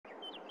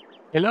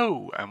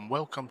Hello and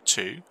welcome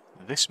to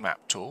this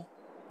map tour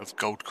of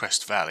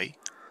Goldcrest Valley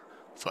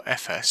for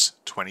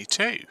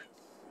FS22.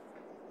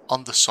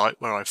 On the site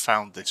where I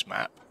found this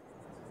map,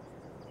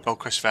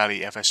 Goldcrest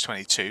Valley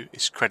FS22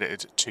 is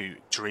credited to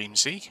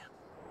Dreamzy,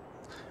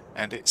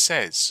 and it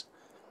says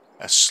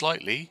a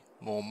slightly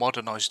more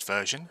modernised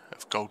version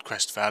of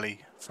Goldcrest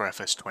Valley for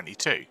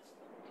FS22.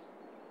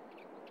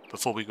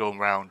 Before we go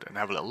around and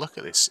have a little look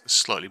at this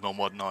slightly more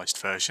modernised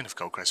version of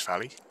Goldcrest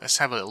Valley, let's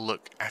have a little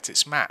look at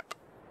its map.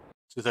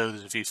 To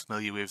those of you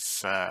familiar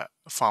with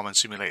Farming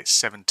Simulator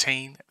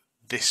 17,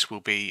 this will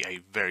be a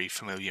very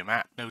familiar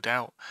map, no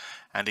doubt,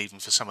 and even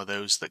for some of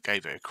those that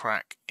gave it a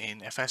crack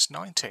in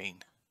FS19.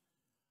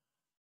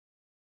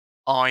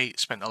 I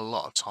spent a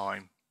lot of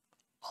time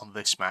on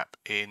this map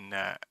in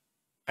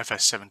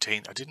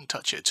FS17. I didn't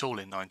touch it at all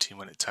in 19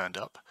 when it turned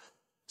up,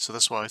 so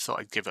that's why I thought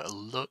I'd give it a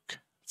look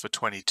for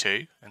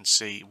 22 and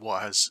see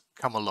what has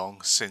come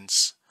along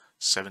since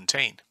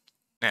 17.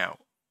 Now,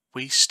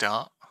 we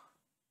start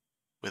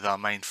with our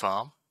main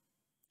farm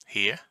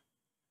here.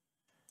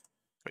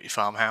 Got your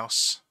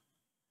farmhouse,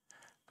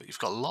 but you've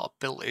got a lot of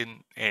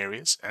built-in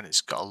areas, and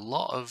it's got a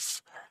lot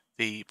of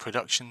the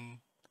production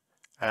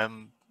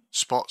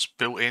spots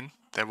built in.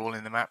 They're all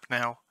in the map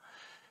now,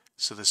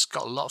 so there's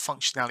got a lot of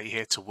functionality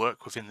here to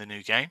work within the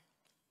new game.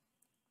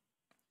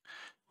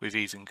 We've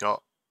even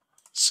got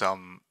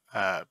some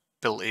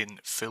built-in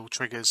fill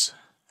triggers,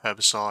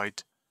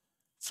 herbicide,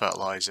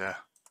 fertilizer.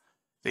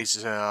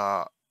 These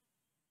are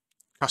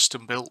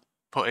custom built,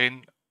 put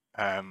in,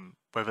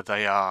 whether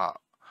they are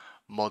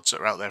mods that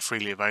are out there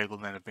freely available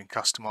and then have been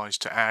customized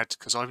to add,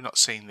 because I've not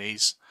seen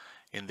these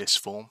in this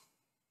form.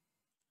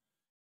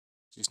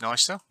 Which is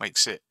nice though,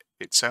 makes it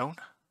its own.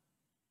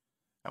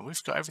 And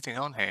we've got everything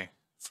on here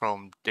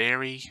from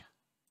dairy.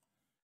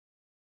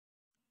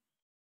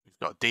 We've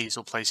got a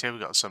diesel place here, we've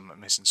got some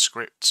missing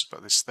scripts,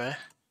 but this there.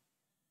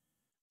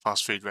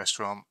 Fast food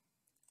restaurant,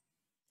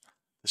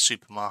 the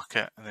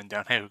supermarket, and then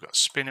down here we've got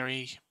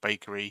spinnery,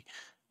 bakery,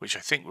 which I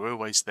think were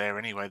always there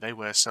anyway. They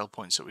were sell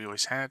points that we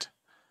always had.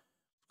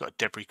 We've got a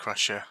debris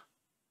crusher,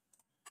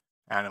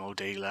 animal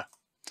dealer,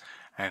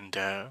 and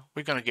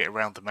we're going to get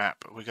around the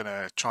map. We're going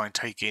to try and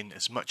take in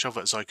as much of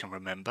it as I can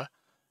remember.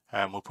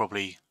 We'll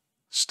probably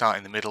start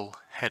in the middle,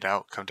 head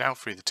out, come down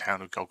through the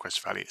town of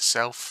Goldcrest Valley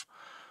itself.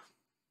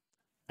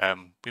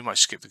 We might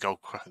skip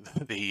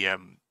the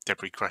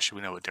debris crusher.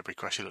 We know what debris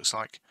crusher looks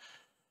like.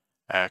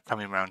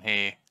 Coming around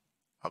here,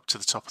 up to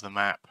the top of the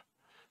map,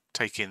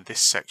 take in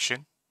this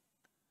section,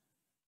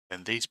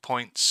 then these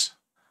points,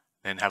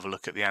 then have a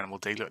look at the animal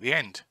dealer at the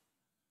end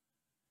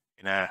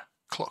in a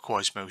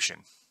clockwise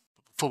motion.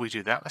 Before we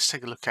do that, let's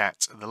take a look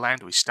at the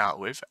land we start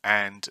with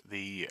and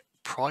the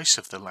price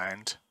of the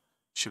land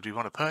should we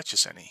want to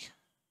purchase any.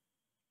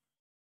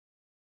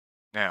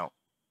 Now,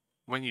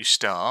 when you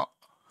start,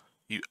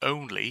 you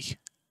only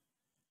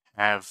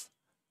have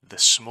the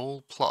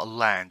small plot of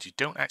land. You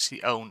don't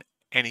actually own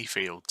any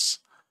fields.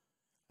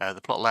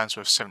 The plot of land's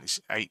worth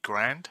 78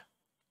 grand,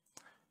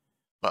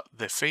 but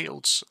the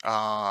fields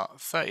are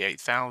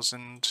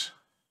 38,000,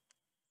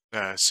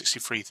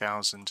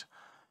 63,000,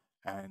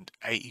 and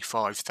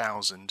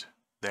 85,000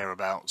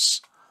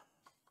 thereabouts.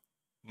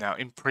 Now,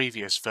 in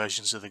previous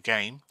versions of the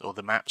game, or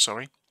the map,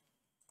 sorry,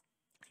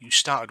 you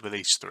started with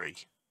these three.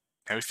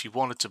 Now, if you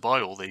wanted to buy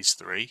all these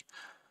three,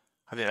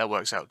 I think that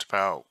works out to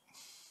about,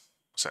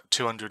 what's that,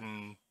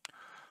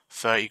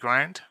 230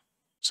 grand?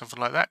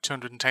 Something like that,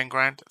 210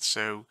 grand.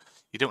 So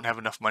you don't have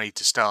enough money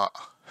to start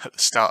at the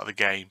start of the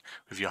game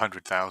with your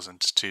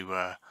 100,000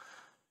 to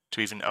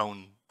even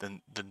own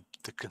the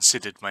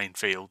considered main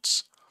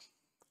fields.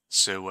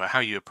 So how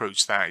you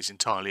approach that is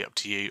entirely up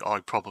to you.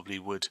 I probably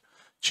would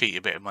cheat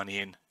a bit of money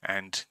in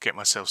and get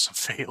myself some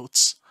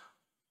fields.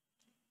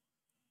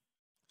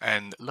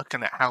 And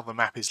looking at how the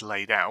map is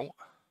laid out,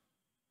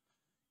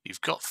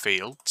 you've got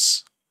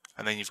fields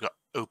and then you've got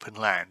open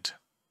land.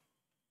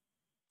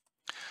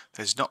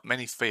 There's not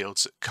many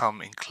fields that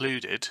come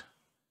included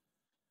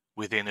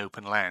within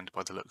open land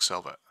by the looks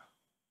of it.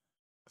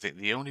 I think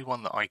the only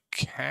one that I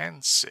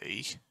can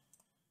see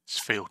is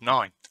field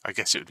 9. I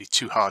guess it would be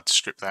too hard to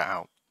strip that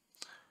out.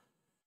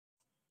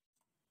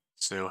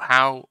 So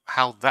how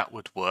that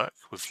would work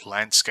with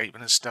landscaping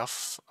and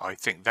stuff, I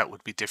think that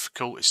would be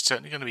difficult. It's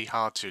certainly going to be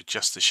hard to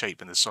adjust the shape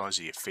and the size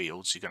of your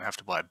fields. You're going to have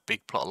to buy a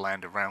big plot of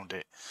land around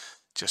it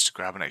just to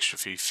grab an extra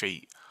few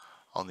feet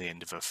on the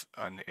end of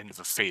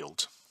a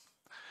field.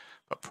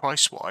 But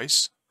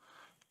price-wise,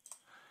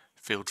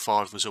 field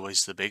 5 was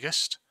always the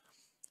biggest,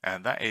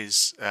 and that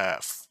is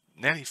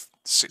nearly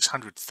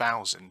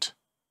 600,000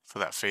 for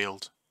that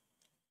field.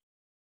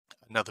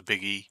 Another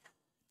biggie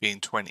being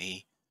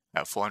 20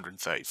 at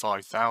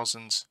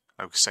 435,000.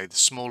 I would say the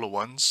smaller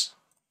ones,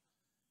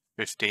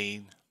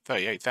 15,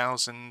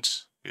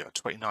 38,000. We got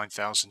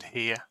 29,000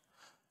 here,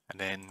 and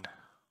then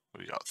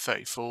we got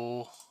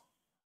 34,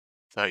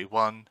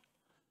 31.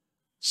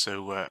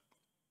 So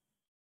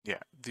yeah,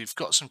 you've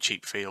got some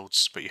cheap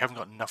fields, but you haven't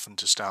got nothing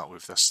to start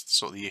with. That's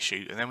sort of the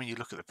issue. And then when you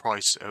look at the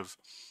price of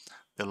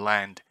the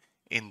land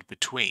in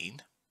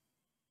between,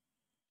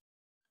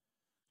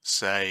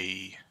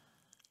 say,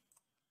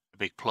 a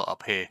big plot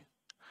up here,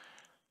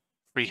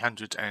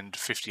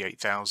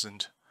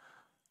 358,000,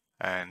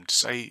 and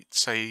say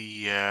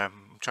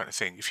I'm trying to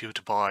think, if you were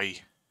to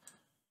buy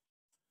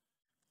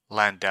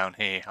land down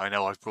here, I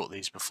know I've brought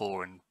these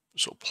before and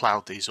sort of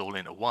ploughed these all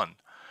into one.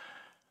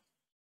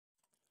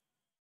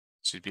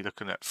 So you'd be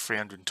looking at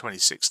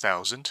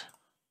 326,000,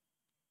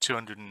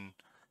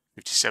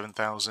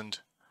 257,000,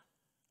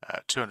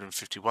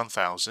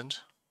 251,000.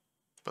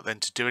 But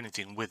then to do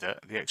anything with it,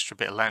 the extra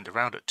bit of land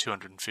around it,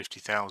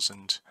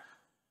 250,000.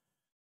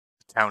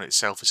 The town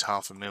itself is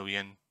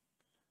 500,000.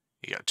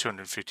 You got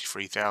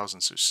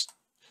 253,000. So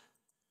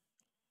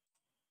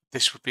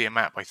this would be a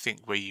map, I think,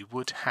 where you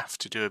would have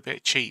to do a bit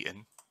of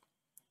cheating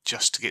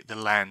just to get the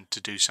land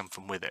to do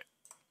something with it,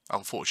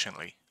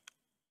 unfortunately.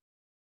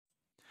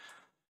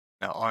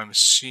 Now, I'm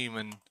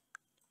assuming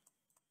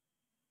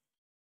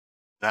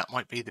that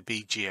might be the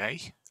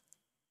BGA.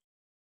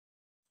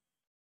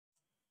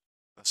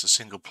 That's a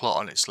single plot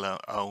on its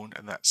own,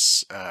 and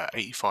that's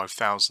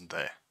 85,000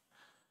 there.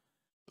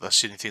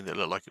 That's the only thing that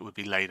looked like it would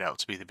be laid out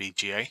to be the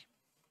BGA.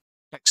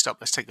 Next up,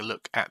 let's take a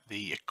look at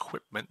the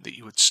equipment that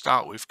you would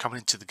start with coming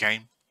into the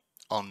game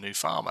on New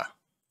Farmer.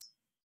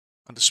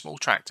 Under small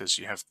tractors,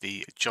 you have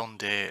the John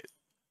Deere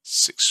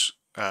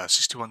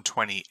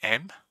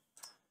 6120M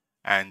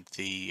and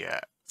the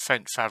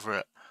Fendt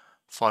Favorite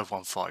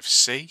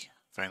 515C.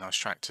 Very nice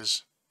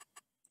tractors.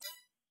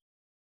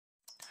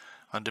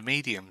 Under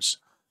mediums,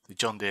 the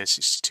John Deere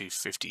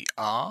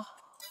 6250R.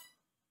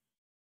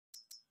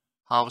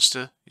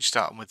 Harvester, you're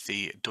starting with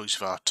the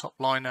Deutz-Fahr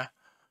Topliner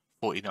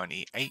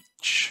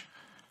 4090H.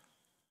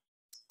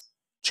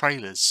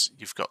 Trailers,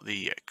 you've got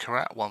the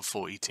Karat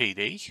 140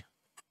 TD.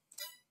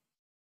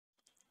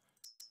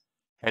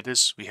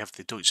 Headers, we have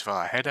the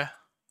Deutz-Fahr header.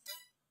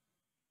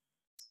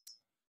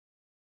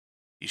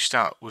 You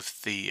start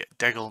with the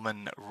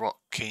Degelman Rock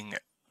King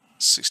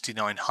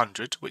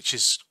 6900, which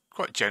is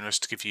quite generous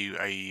to give you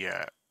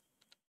a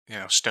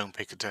stone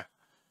picker to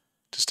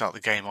start the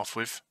game off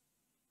with.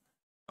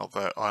 Not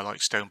that I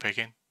like stone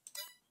picking.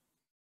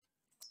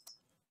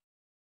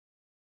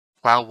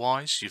 Plough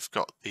wise, you've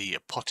got the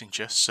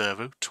Pottinger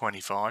Servo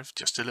 25,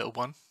 just a little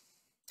one.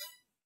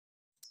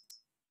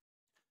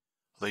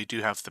 Although you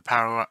do have the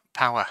Power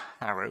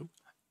Harrow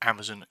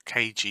Amazon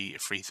KG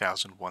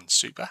 3001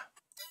 Super.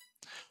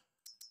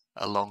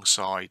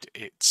 Alongside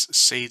its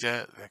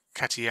Cedar, the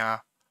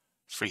Katia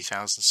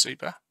 3000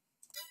 Super.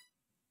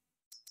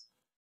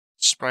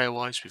 Sprayer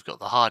wise, we've got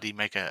the Hardy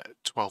Mega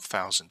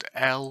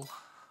 12000L.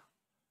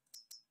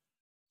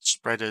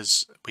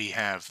 Spreaders, we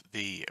have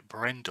the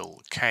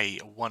Brendel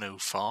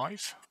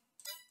K105.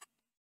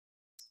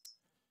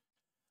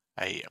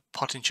 A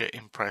Pottinger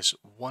Impress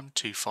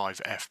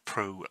 125F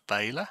Pro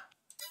baler.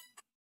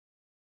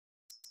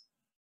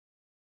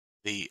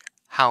 The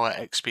Hauer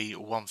XP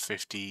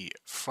 150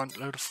 front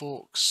loader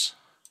forks.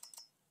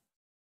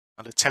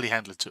 Under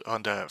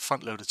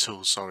front loader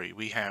tools, sorry,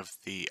 we have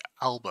the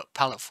Albert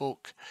pallet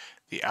fork,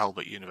 the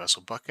Albert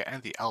universal bucket,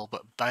 and the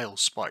Albert bale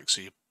spike.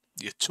 So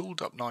you're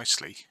tooled up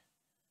nicely.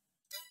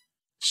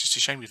 It's just a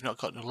shame you've not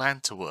got no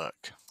land to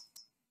work.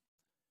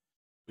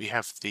 We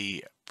have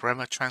the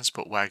Bremer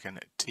Transport Wagon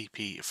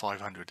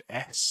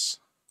TP500S.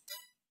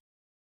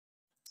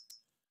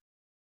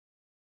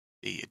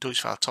 The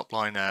Deutz-Fahr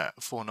Topliner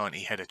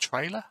 490 header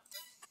trailer.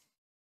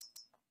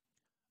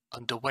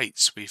 Under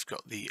weights, we've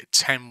got the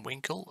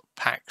Winkle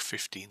Pack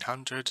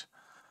 1500,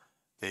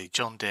 the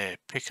John Deere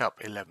Pickup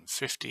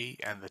 1150,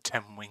 and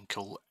the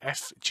Winkle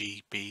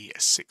FGB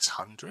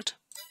 600.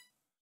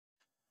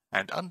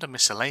 And under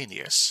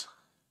miscellaneous,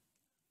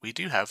 we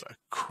do have a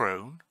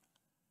Krone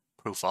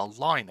profile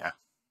liner,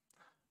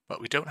 but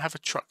we don't have a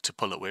truck to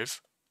pull it with,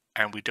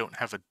 and we don't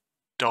have a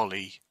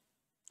dolly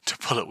to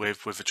pull it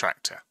with a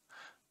tractor.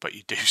 But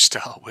you do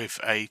start with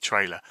a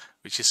trailer,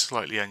 which is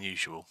slightly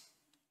unusual.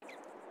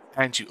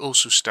 And you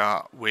also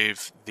start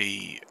with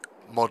the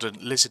modern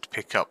Lizard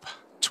Pickup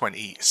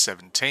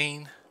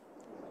 2017,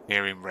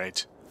 here in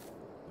red.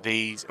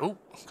 These, oh,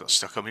 got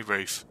stuck on my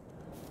roof.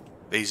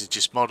 These are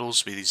just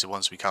models, these are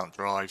ones we can't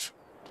drive.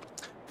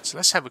 So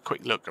let's have a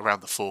quick look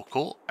around the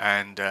forecourt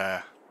and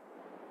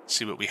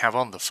see what we have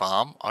on the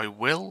farm. I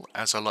will,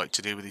 as I like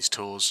to do with these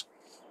tours,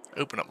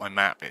 open up my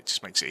map. It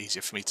just makes it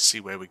easier for me to see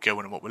where we're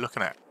going and what we're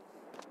looking at.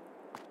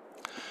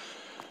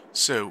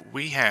 So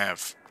we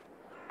have,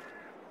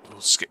 we'll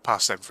skip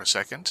past them for a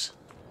second.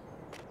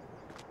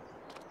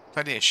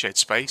 Plenty of shed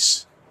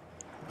space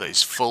that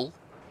is full.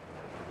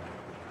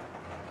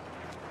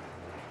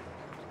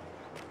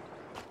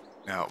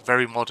 Now,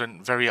 very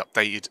modern, very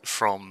updated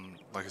from,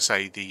 like I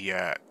say,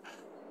 the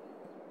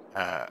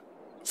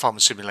Farming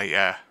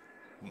Simulator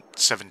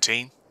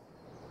 17.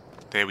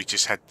 There we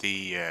just had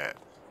the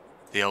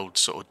old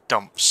sort of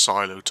dump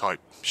silo type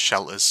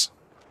shelters.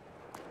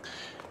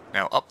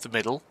 Now, up the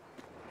middle,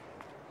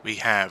 we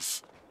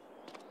have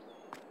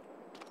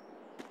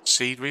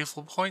seed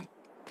refill point,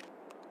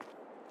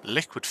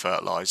 liquid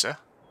fertilizer,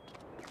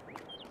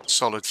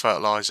 solid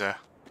fertilizer,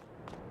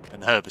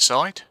 and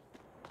herbicide.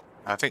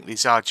 I think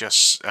these are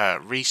just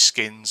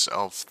reskins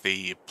of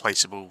the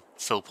placeable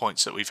fill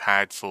points that we've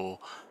had for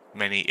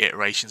many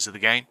iterations of the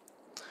game.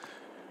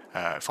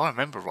 If I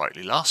remember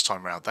rightly, last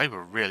time round they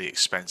were really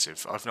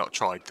expensive. I've not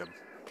tried them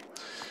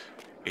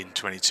in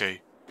 22.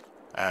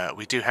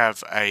 We do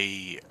have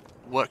a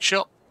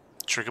workshop,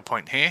 trigger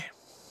point here.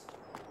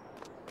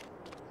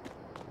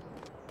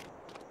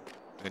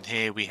 And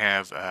here we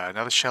have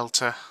another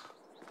shelter.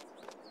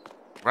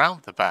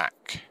 Round the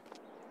back,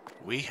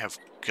 we have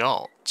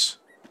got...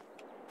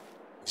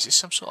 Is this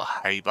some sort of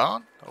hay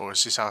barn? Or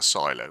is this our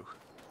silo?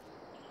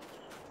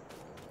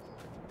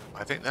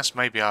 I think that's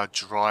maybe our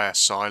dryer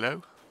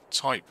silo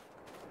type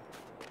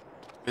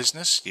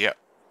business. Yep.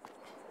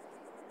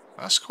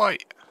 That's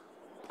quite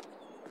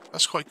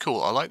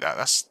cool. I like that.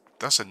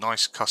 That's a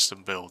nice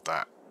custom build,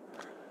 that.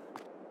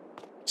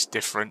 It's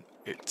different.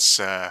 It's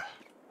as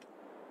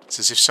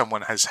if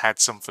someone has had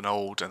something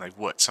old and they've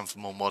worked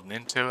something more modern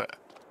into it.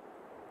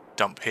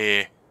 Dump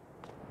here.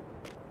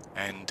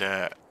 And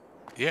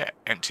yeah,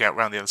 empty out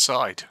round the other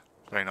side.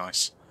 Very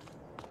nice.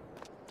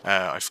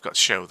 I forgot to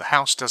show, the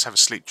house does have a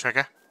sleep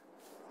trigger,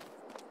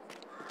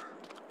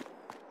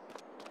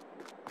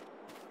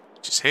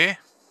 which is here.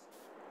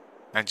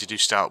 And you do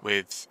start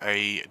with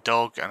a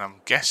dog, and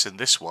I'm guessing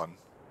this one...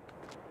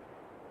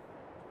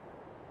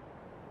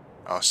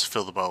 Oh, it's to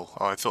fill the bowl.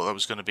 Oh, I thought that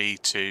was going to be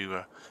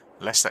to...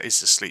 unless that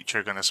is the sleep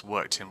trigger and it's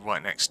worked in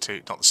right next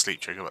to... Not the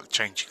sleep trigger, but the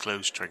change your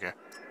clothes trigger.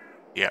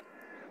 Yep.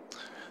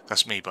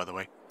 That's me, by the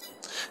way.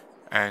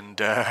 And,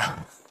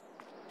 yeah,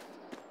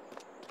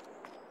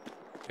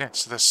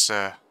 so that's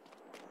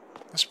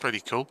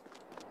pretty cool.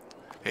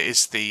 It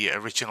is the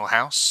original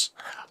house.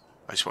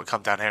 I just want to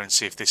come down here and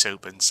see if this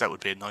opens. That would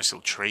be a nice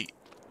little treat.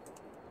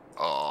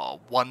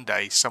 Oh, one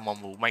day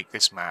someone will make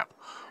this map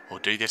or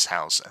do this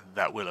house and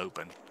that will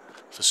open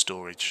for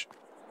storage.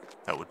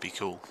 That would be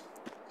cool.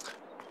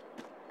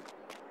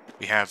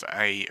 We have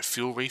a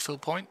fuel refill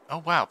point. Oh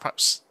wow,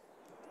 perhaps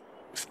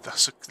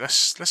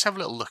let's have a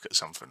little look at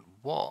something.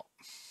 What?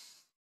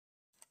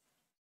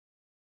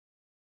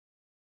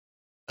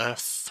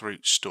 Earth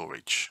fruit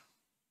storage.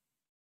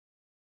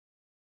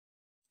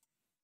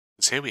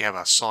 Because here we have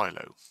our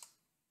silo.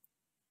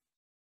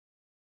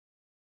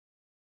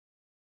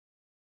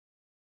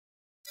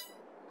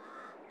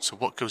 So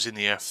what goes in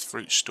the earth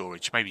fruit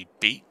storage? Maybe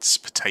beets,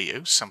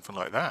 potatoes, something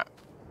like that.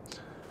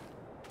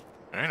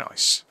 Very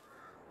nice.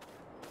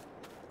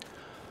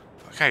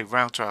 Okay,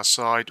 round to our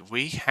side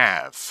we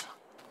have...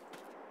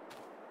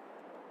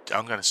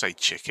 I'm going to say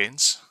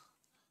chickens.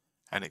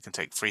 And it can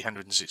take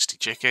 360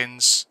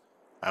 chickens.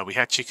 We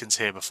had chickens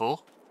here before.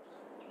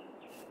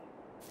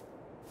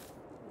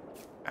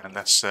 And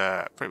that's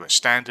pretty much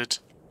standard.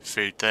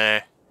 Food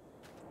there.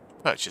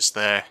 Purchase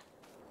there.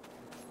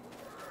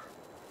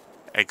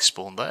 Egg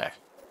spawn there.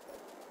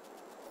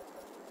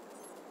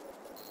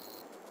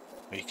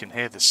 You can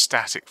hear the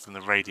static from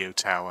the radio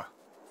tower.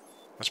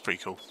 That's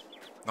pretty cool.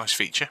 Nice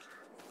feature.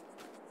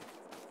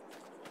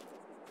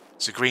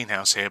 It's a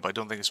greenhouse here, but I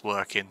don't think it's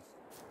working.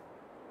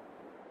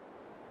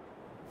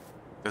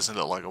 Doesn't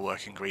look like a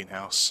working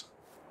greenhouse.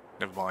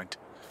 Never mind.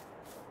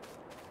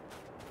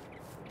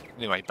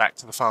 Anyway, back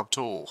to the farm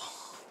tour.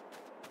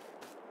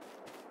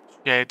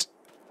 Shed.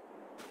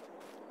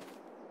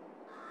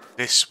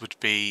 This would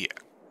be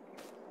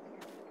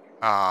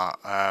our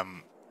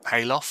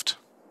hayloft.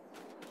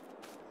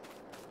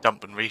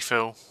 Dump and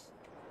refill.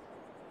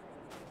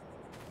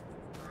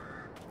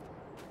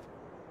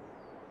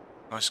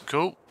 Nice and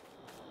cool.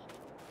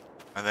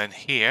 And then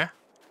here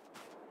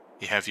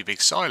you have your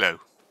big silo.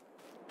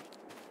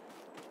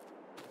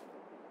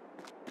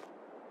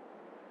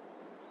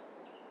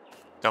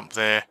 Dump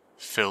there,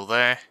 fill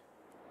there.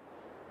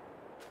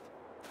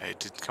 It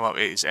didn't come up,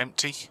 it is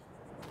empty.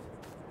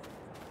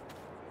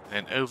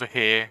 And then over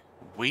here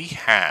we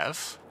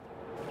have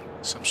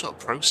some sort of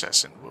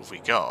processing. What have we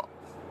got?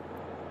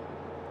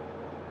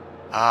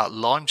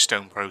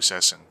 Limestone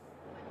processing.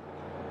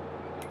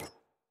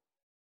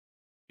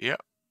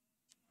 Yep.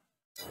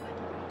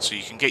 So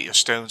you can get your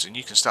stones and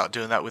you can start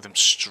doing that with them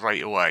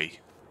straight away.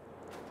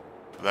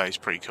 That is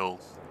pretty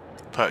cool.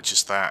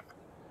 Purchase that.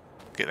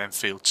 Get them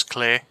fields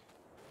clear.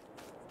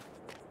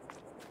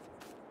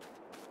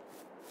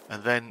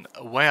 And then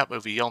way up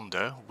over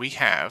yonder we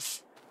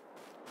have,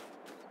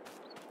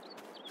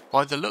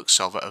 by the looks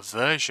of it, a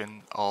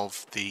version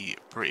of the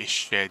British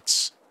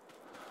sheds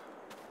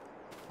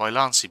by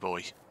Lancey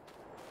Boy.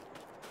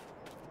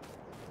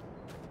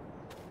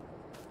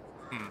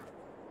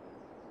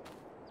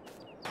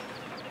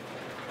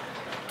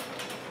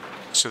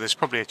 So there's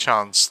probably a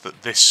chance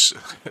that this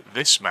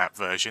this map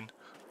version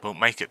won't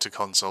make it to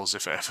consoles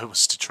if it ever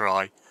was to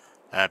try,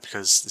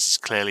 because this is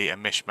clearly a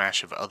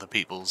mishmash of other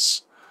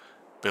people's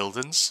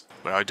buildings,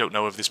 where I don't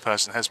know if this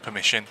person has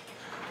permission.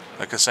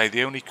 Like I say,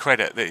 the only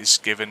credit that is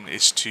given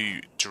is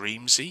to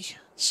Dreamzy,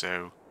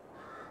 so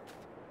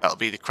that'll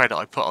be the credit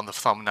I put on the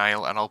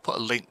thumbnail, and I'll put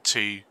a link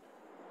to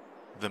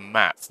the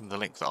map from the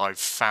link that I've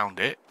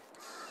found it.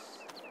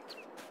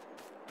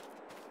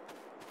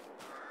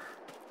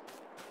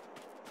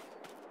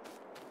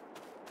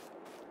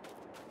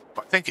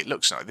 think it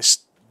looks like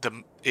this.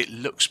 It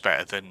looks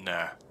better than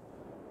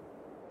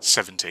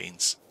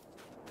 17s.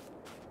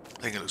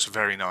 I think it looks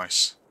very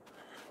nice.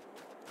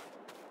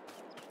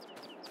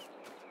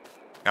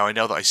 Now I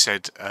know that I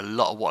said a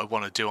lot of what I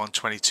want to do on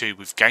 22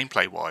 with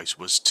gameplay wise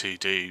was to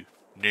do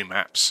new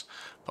maps,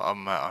 but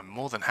I'm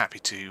more than happy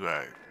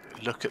to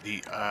look at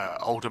the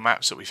older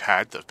maps that we've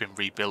had that have been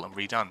rebuilt and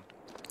redone.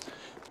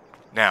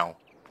 Now,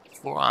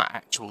 for our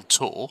actual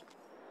tour,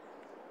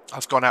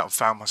 I've gone out and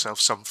found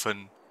myself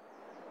something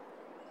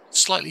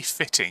slightly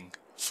fitting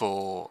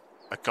for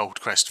a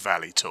Goldcrest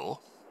Valley tour,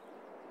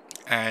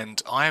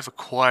 and I have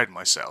acquired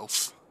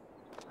myself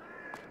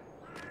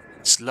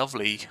this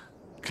lovely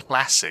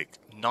classic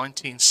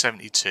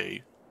 1972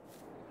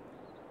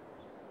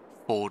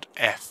 Ford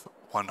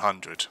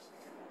F100.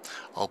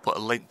 I'll put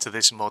a link to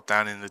this mod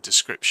down in the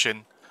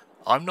description.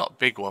 I'm not a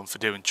big one for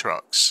doing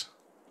trucks,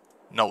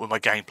 not with my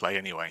gameplay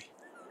anyway,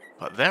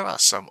 but there are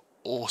some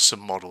awesome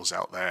models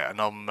out there, and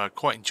I'm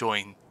quite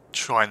enjoying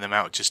trying them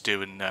out, just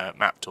doing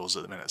map tours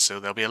at the minute. So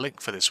there'll be a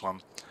link for this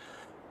one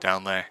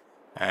down there,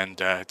 and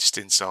just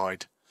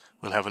inside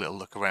we'll have a little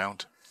look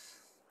around.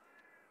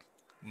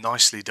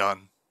 Nicely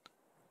done.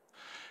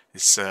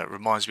 This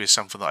reminds me of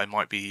something that I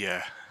might be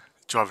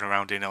driving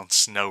around in on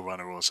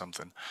SnowRunner or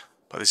something.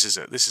 But this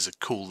is a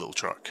cool little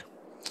truck,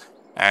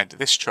 and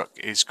this truck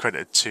is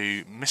credited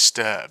to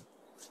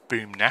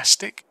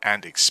Mrboomnastic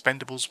and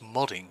Expendables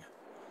modding.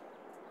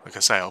 Like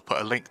I say, I'll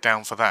put a link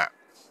down for that.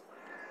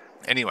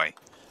 Anyway,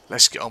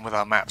 let's get on with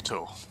our map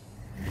tour.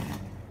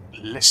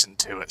 Listen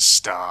to it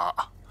start.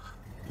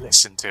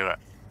 Listen to it.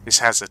 This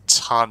has a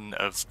ton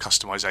of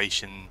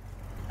customization,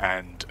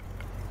 and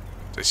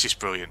it's just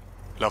brilliant.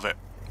 Love it.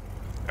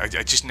 I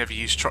just never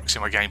use trucks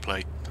in my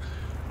gameplay.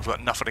 I've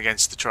got nothing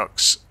against the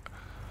trucks.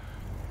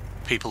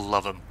 People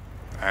love them,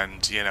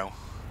 and you know,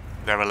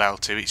 they're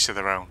allowed to, each to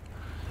their own.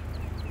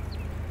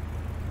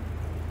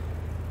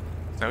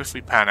 Now if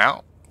we pan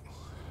out,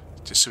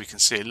 just so we can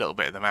see a little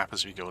bit of the map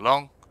as we go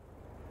along.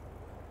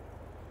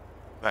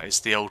 That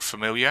is the old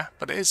familiar,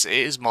 but it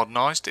is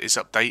modernised, it is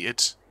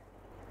updated.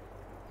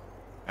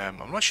 I'm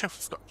not sure if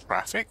we've got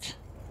traffic,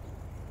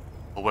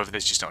 or whether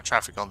there's just not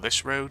traffic on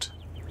this road.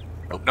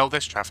 Oh no,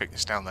 there's traffic,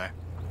 it's down there.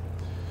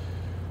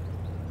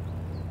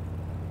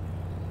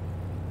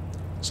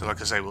 So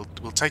like I say, we'll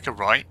take a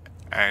right,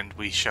 and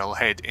we shall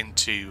head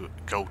into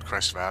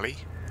Goldcrest Valley.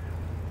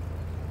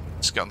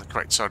 Let's get on the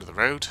correct side of the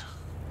road.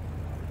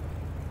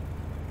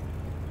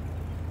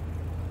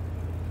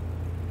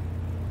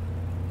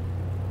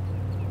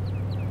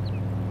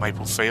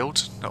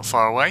 Maplefield, not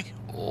far away.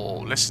 Oh,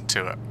 listen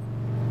to it.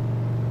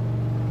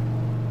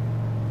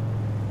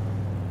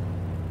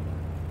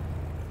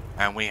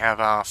 And we have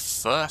our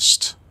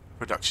first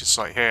production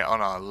site here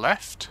on our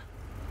left.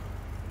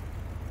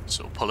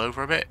 So we'll pull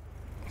over a bit.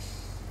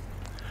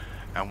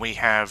 And we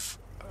have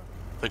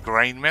the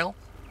grain mill.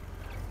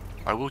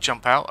 I will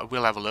jump out, I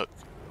will have a look.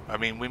 I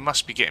mean, we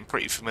must be getting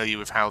pretty familiar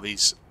with how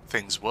these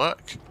things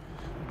work.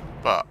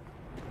 But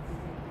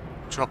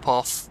drop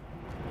off,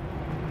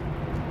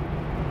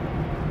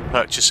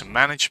 purchase and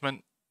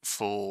management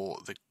for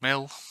the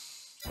mill.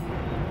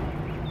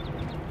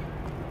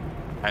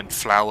 And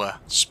flour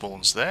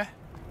spawns there.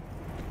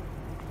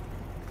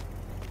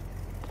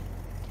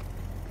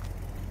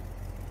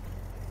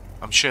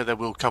 I'm sure there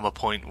will come a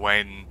point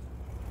when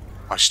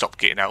I stop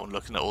getting out and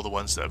looking at all the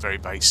ones that are very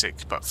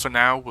basic, but for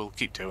now we'll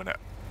keep doing it.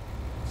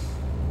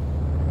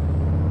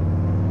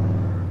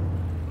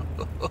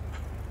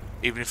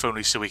 Even if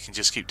only so we can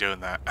just keep doing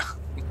that.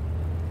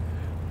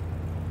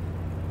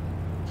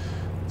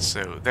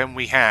 So then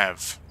we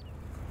have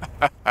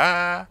look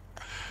at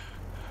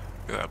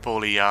that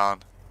ball of yarn.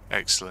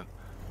 Excellent.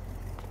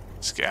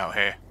 Let's get out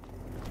here.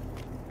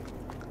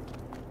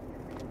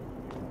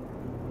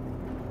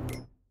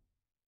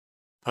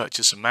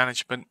 Purchase and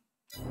management.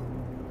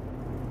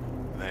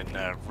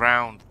 Then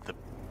round the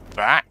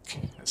back.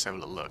 Let's have a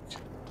little look.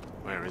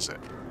 Where is it?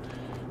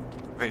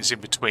 I think it's in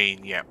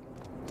between, yeah.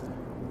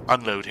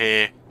 Unload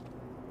here.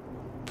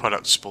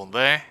 Product spawn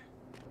there.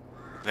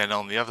 Then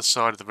on the other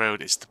side of the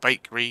road is the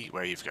bakery,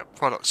 where you've got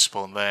product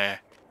spawn there.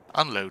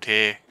 Unload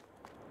here.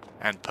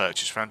 And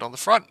purchase round on the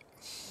front.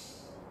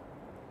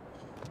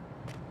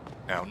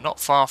 Now, not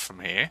far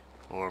from here,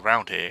 or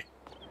around here,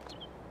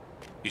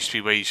 used to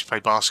be where you used to play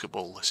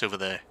basketball. It's over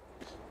there.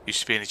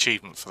 Used to be an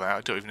achievement for that.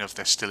 I don't even know if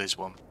there still is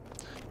one.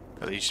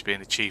 But there used to be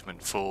an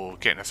achievement for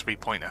getting a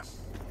three-pointer.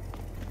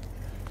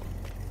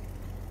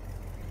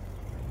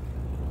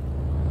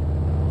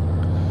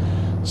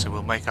 So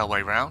we'll make our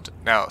way round.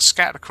 Now,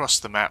 scattered across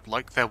the map,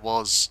 like there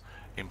was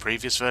in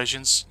previous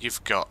versions,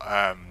 you've got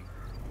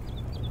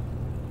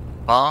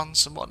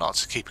barns and whatnot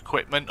to keep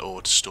equipment,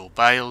 or to store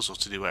bales, or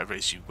to do whatever it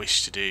is you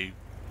wish to do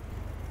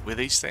with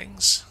these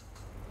things.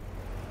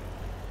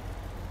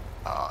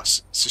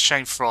 It's a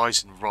shame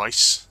fries and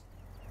rice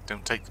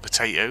don't take the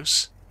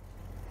potatoes.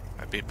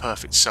 That'd be a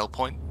perfect sell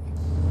point.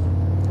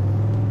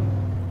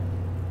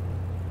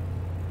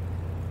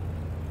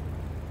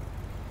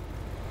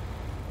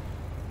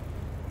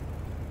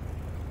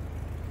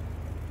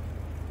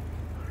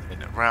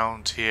 And around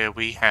around here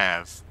we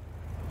have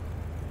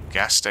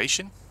gas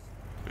station.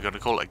 We're going to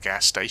call it a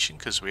gas station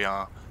because we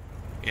are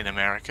in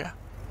America.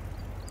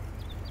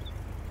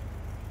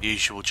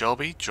 Usual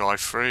jobby, drive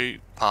through,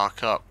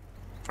 park up,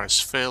 press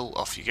fill,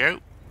 off you go.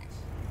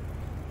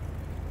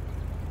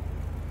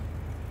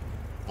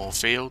 More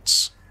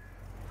fields.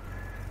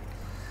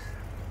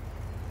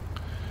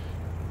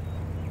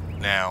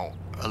 Now,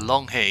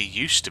 along here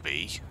used to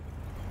be,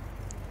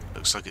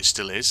 looks like it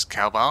still is,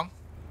 cow barn.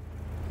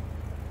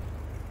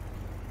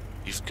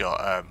 You've got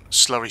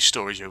slurry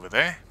storage over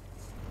there.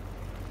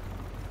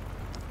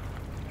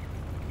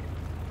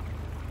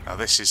 Now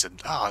this is an,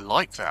 I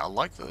like that. I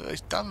like that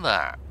they've done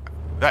that.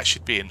 That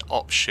should be an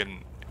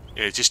option,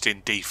 just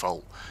in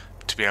default,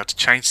 to be able to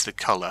change the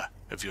colour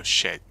of your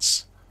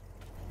sheds.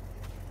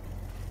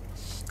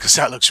 Because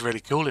that looks really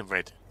cool in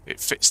red. It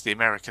fits the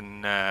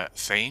American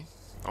theme.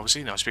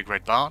 Obviously, nice big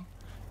red barn.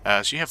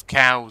 So you have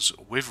cows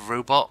with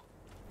robot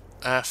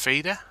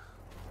feeder.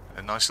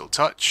 A nice little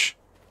touch.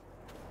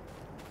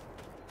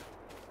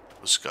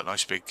 Also got a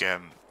nice big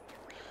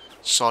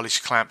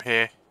silage clamp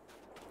here.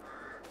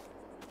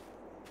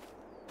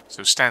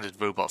 So standard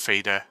robot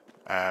feeder.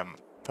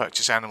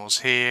 Purchase animals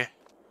here.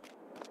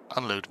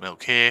 Unload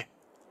milk here.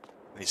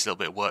 Needs a little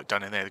bit of work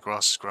done in there. The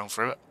grass has grown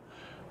through it.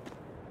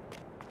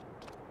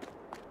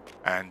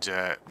 And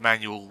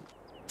manual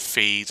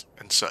feed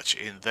and such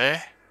in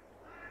there.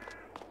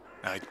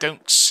 Now I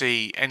don't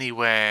see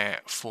anywhere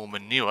for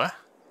manure,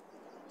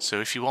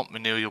 so if you want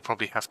manure you'll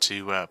probably have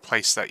to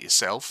place that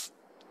yourself.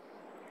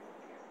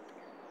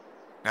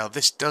 Now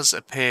this does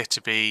appear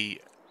to be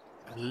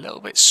a little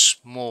bit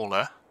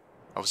smaller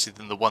obviously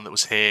than the one that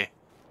was here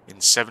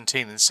in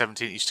 17. In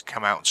 17 it used to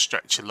come out and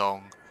stretch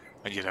along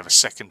and you'd have a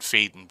second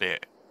feeding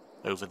bit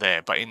over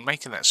there, but in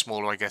making that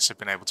smaller I guess I've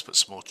been able to put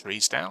some more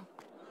trees down.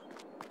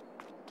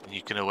 And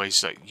you can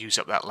always use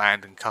up that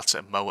land and cut it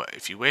and mow it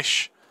if you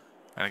wish.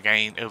 And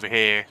again, over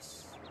here,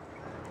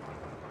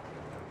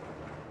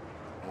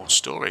 more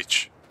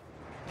storage.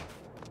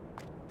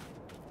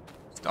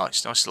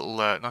 Nice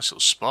little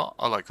spot.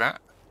 I like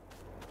that.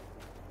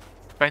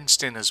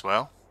 Fenced in as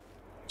well,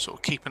 sort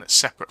of keeping it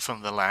separate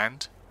from the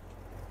land.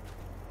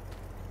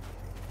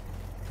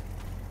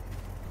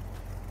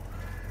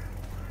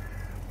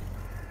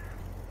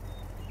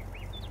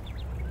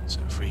 So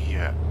if we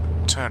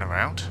turn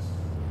around.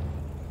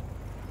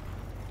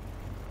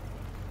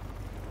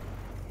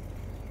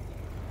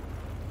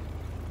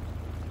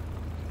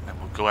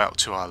 Go out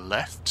to our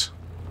left,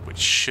 which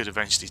should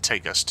eventually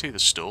take us to the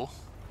store.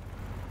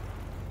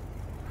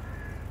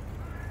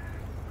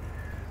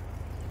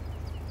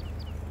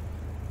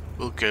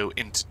 We'll go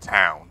into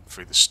town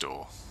through the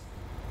store,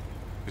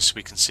 just so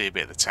we can see a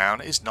bit of the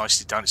town. It is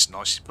nicely done, it's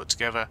nicely put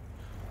together.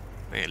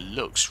 It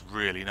looks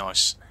really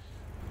nice.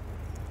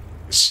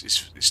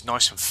 It's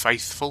nice and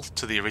faithful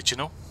to the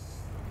original,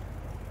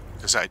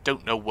 because I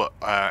don't know what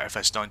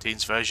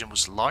FS19's version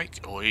was like,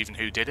 or even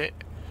who did it.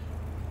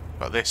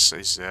 But this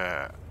is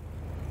a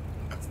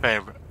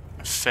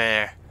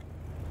fair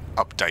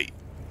update,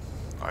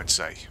 I'd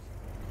say.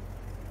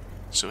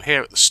 So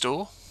here at the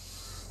store,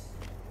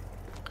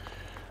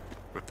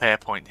 repair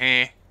point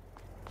here,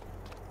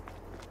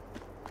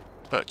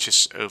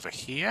 purchase over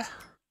here,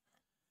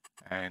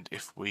 and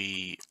if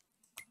we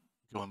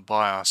go and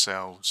buy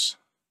ourselves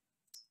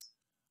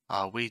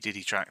our wee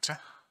diddy tractor,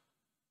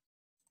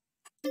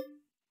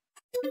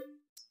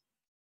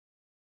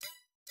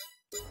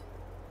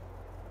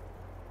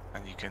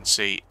 and you can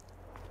see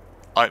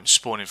items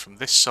spawning from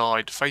this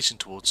side facing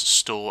towards the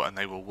store, and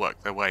they will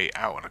work their way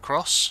out and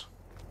across.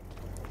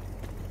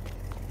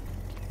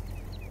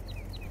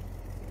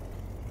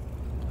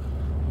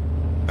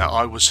 Now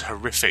I was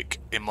horrific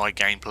in my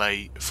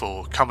gameplay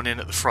for coming in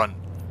at the front,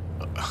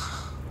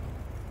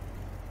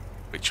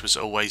 which was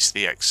always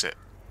the exit.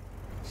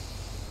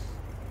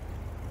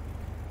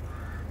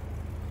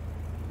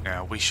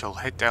 Now we shall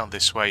head down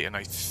this way, and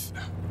I'm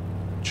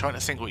trying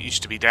to think what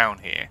used to be down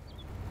here.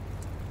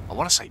 I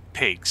want to say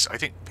pigs. I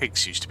think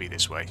pigs used to be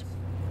this way.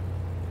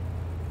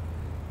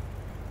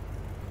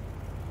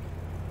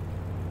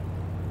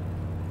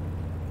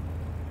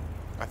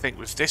 I think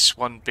with this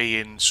one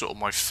being sort of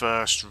my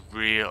first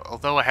real,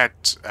 although I had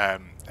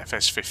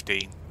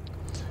FS15,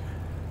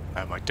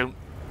 I didn't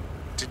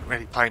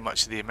really play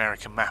much of the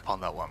American map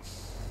on that one.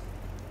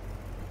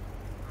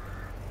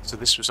 So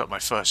this was like my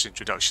first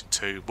introduction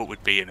to what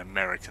would be an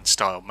American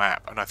style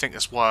map, and I think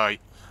that's why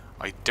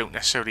I don't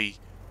necessarily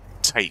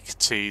take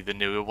to the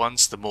newer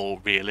ones, the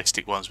more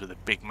realistic ones with the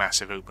big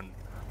massive open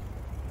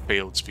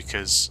fields,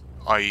 because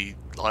I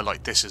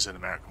like this as an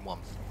American one.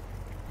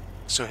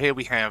 So here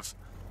we have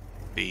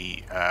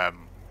the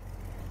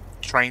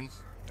train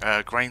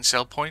grain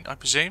sell point, I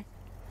presume.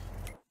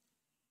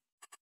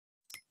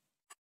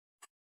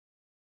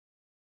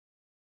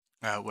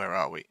 Where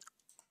are we? It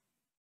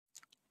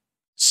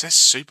says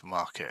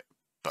supermarket,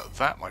 but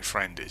that, my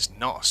friend, is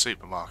not a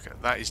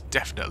supermarket. That is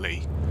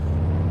definitely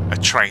a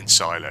train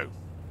silo.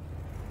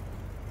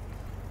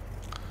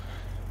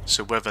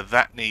 So whether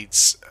that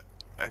needs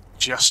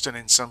adjusting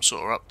in some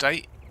sort of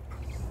update,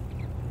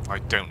 I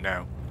don't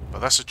know. But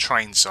that's a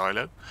train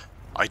silo.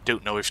 I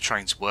don't know if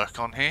trains work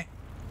on here.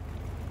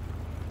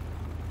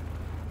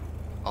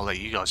 I'll let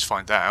you guys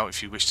find that out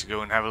if you wish to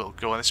go and have a little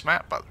go on this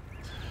map. But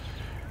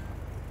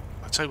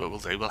I'll tell you what we'll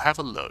do. We'll have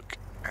a look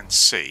and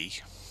see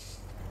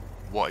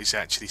what is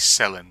actually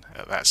selling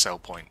at that sell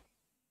point.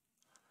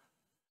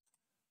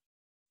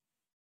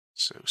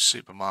 So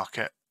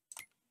supermarket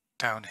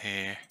down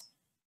here.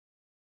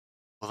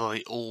 Although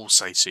they all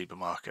say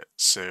supermarket,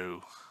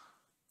 so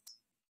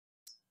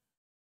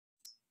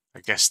I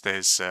guess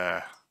there's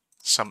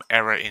some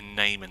error in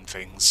naming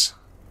things.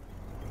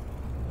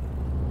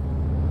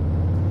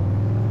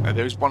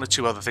 There's one or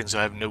two other things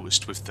I have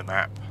noticed with the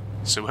map,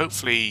 so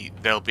hopefully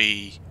there'll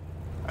be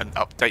an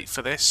update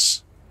for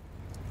this.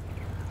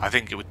 I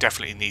think it would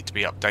definitely need to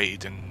be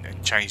updated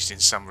and changed in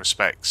some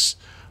respects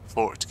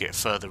for it to get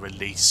further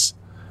release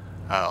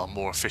on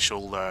more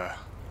official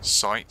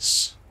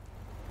sites.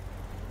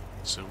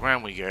 So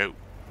round we go.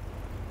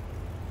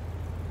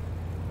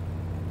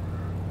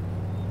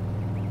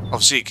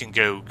 Obviously it can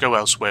go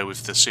elsewhere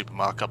with the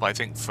supermarket, but I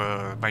think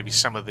for maybe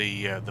some of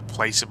the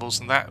placeables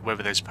and that,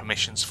 whether there's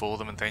permissions for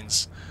them and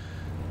things,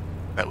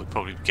 that would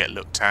probably get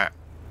looked at.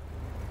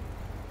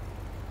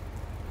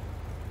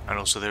 And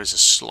also there is a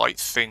slight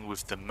thing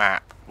with the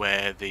map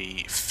where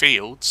the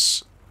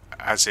fields,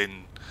 as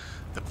in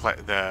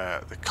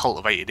the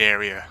cultivated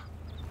area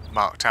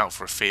marked out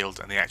for a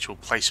field, and the actual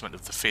placement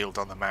of the field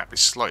on the map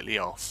is slightly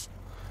off.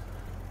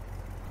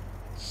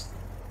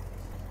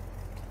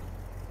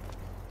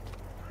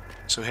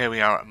 So here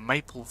we are at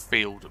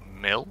Maplefield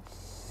Mill.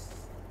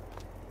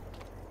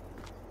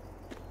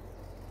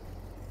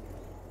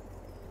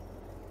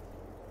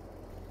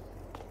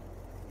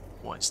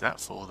 What is that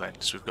for then?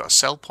 So we've got a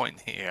sell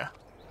point here.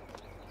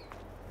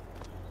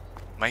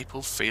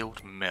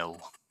 Maplefield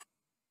Mill.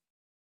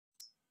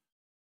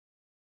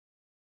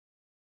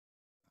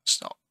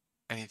 It's not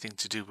anything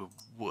to do with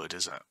wood,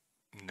 is it?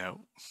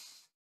 No.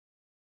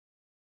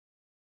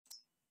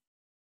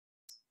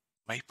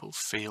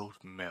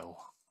 Maplefield Mill.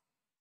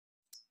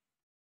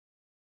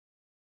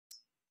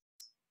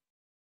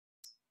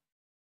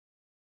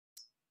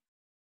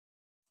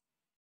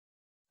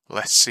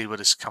 Let's see what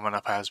it's coming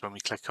up as when we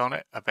click on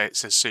it. I bet it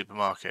says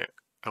supermarket.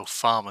 Oh,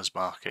 farmer's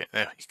market.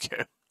 There we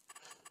go.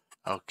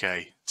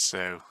 Okay,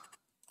 so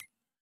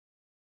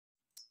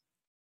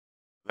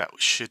that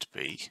should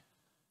be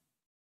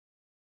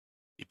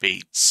your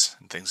beets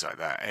and things like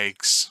that.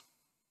 Eggs.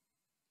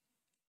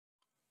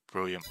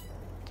 Brilliant.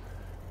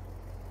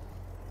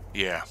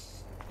 Yeah.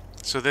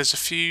 So there's a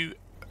few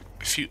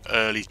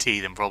early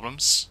teething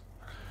problems.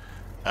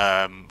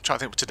 Trying to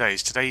think what today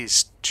is. Today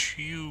is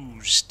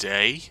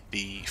Tuesday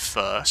the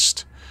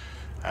 1st,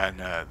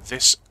 and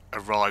this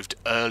arrived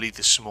early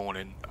this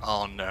morning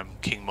on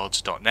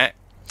kingmods.net.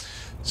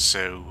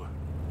 So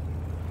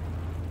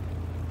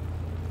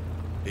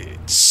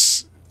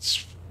it's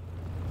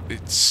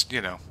you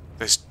know,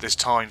 there's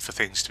time for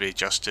things to be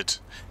adjusted.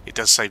 It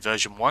does say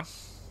version 1.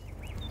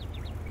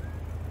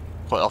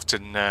 Quite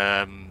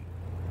often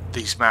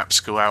these maps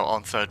go out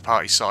on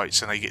third-party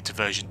sites and they get to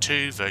version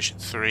 2, version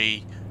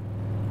 3,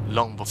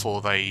 long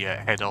before they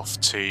head off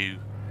to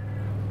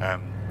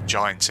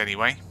Giants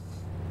anyway.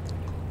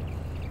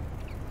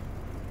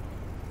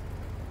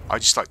 I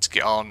just like to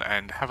get on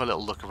and have a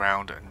little look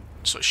around and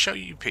sort of show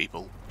you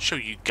people, show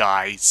you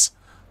guys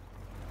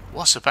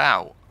what's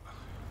about.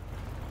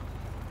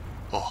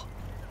 Oh,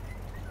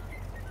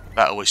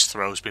 that always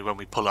throws me when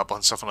we pull up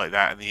on something like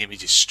that and the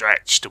image is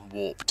stretched and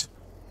warped.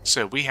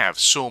 So we have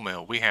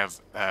sawmill, we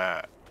have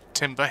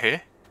timber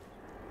here,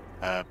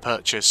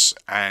 purchase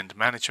and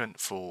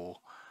management for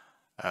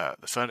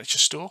the furniture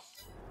store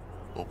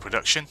or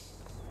production.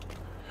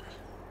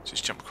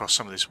 Just jump across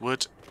some of this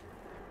wood.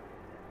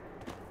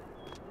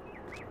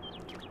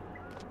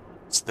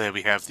 So there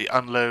we have the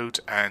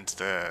unload and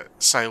the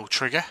sale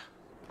trigger,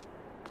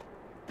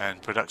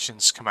 and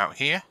productions come out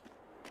here.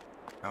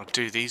 Now,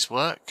 do these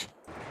work?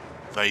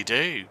 They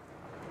do.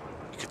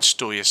 You could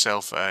store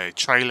yourself a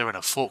trailer and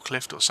a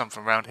forklift or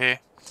something around here.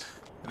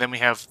 And then we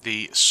have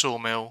the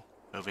sawmill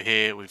over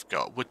here. We've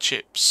got wood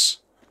chips.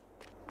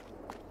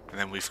 And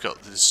then we've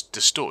got the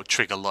distorted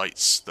trigger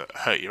lights that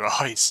hurt your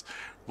eyes.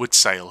 Wood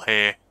sale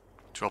here.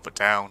 Drop it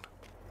down.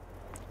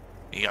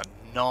 You got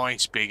a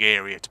nice big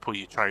area to pull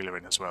your trailer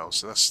in as well.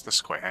 So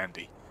that's quite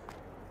handy.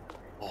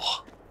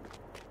 Oh,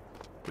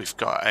 we've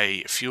got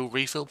a fuel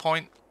refill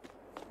point.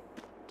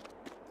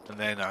 And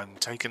then I'm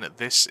taking it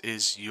this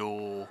is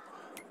your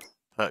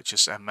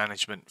purchase and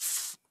management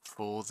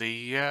for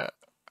the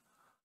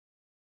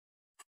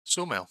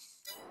sawmill.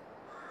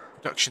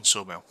 Production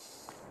sawmill.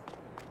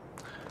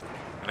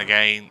 And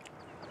again,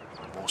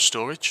 more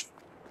storage.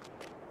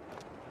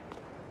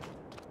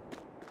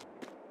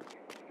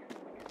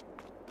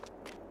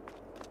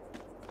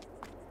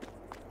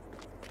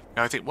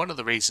 Now, I think one of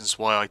the reasons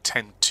why I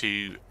tend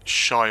to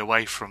shy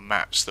away from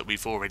maps that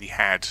we've already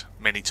had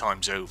many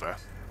times over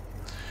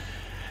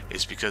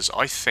is because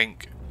I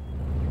think,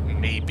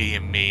 me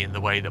being me in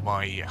the way that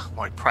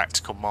my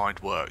practical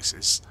mind works,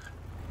 is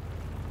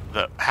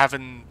that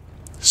having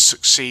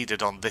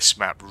succeeded on this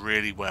map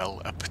really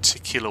well a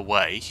particular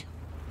way,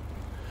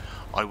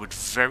 I would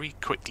very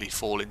quickly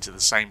fall into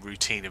the same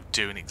routine of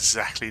doing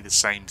exactly the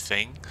same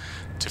thing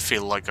to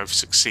feel like I've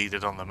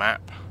succeeded on the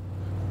map,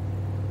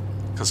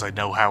 because I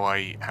know how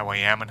I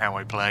am and how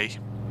I play.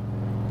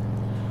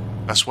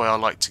 That's why I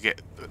like to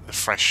get the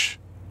fresh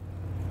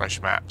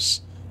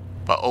maps,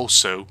 but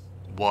also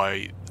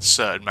why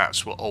certain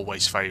maps were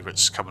always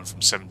favourites coming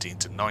from 17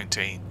 to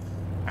 19,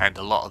 and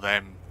a lot of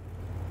them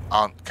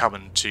aren't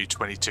coming to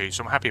 22.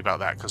 So I'm happy about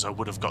that, because I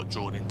would have got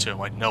drawn into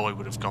them. I know I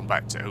would have gone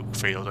back to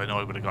Oakfield. I know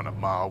I would have gone to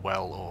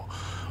Marwell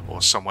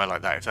or somewhere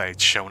like that if they had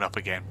shown up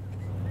again.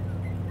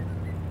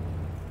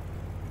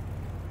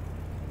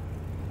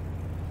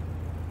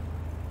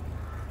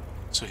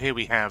 So here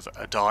we have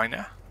a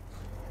diner,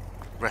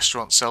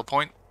 restaurant, sell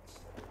point,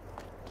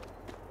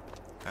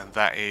 and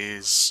that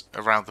is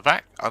around the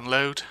back.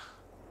 Unload.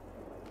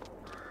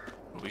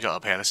 What we got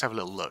up here? Let's have a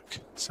little look.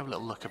 Let's have a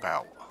little look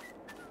about.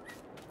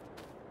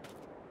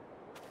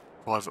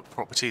 Private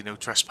property, no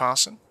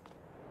trespassing.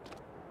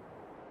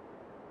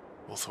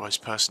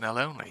 Authorised personnel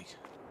only.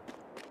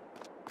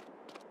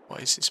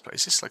 What is this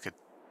place? Is this like a...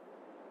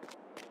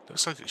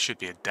 Looks like it should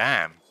be a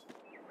dam.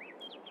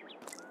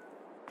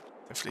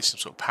 Definitely some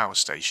sort of power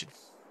station.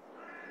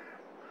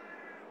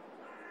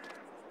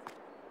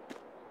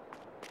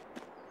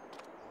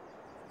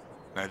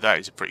 Now that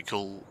is a pretty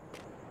cool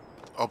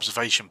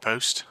observation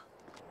post.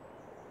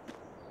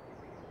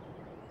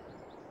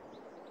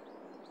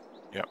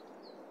 Yep.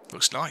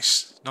 Looks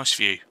nice. Nice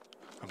view.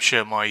 I'm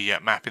sure my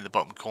map in the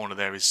bottom corner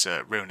there is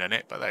ruining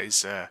it, but that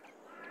is a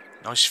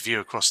nice view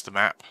across the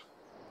map.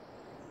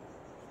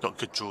 Got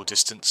good draw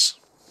distance.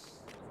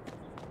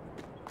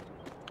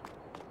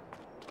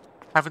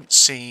 Haven't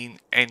seen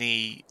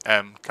any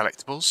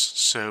collectibles,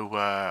 so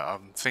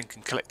I'm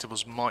thinking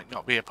collectibles might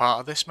not be a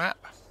part of this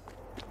map.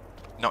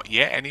 Not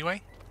yet,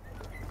 anyway.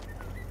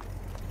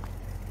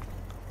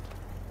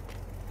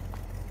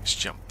 Let's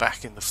jump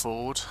back in the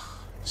Ford.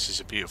 This is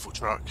a beautiful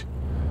truck.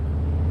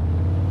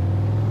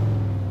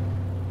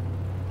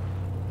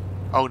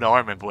 Oh no, I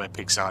remember where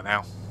pigs are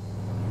now.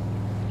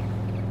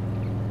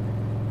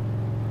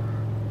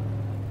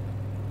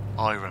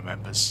 I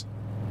remembers.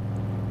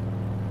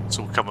 It's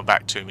all coming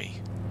back to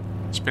me.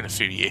 It's been a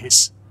few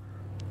years.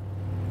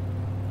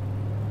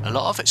 A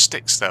lot of it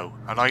sticks though,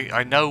 and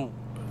I know,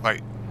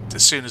 like,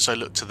 as soon as I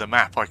looked to the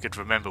map I could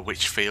remember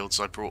which fields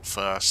I brought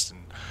first,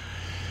 and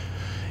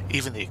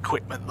even the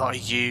equipment that I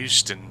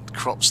used and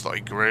crops that I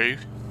grew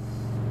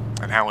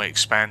and how I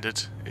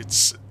expanded.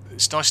 It's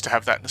nice to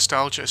have that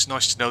nostalgia. It's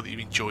nice to know that you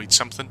enjoyed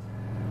something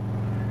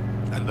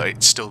and that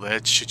it's still there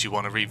should you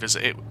want to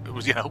revisit it,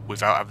 you know,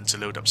 without having to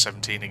load up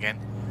 17 again.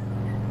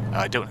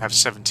 I don't have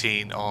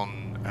 17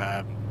 on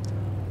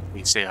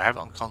PC. I have it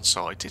on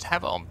console. I did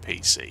have it on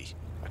PC.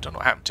 I don't know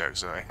what happened to it,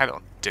 so I had it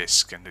on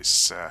disc and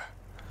it's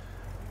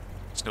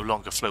no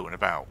longer floating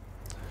about.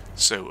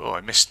 So, oh,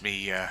 I missed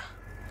me.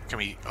 Can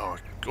we? Oh,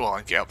 go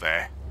on, get up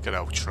there. Good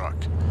old truck.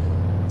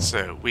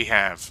 So we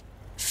have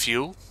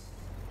fuel.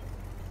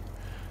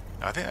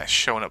 Now, I think that's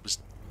showing up as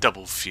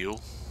double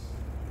fuel.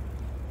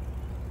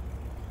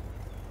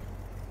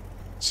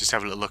 Let's just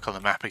have a little look on the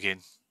map again.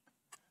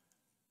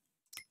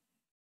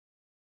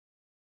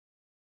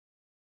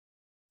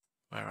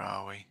 Where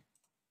are we?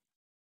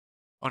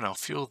 Oh no,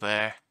 fuel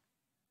there.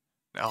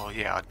 Oh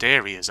yeah, our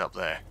dairy is up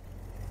there.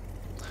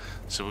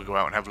 So we'll go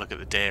out and have a look at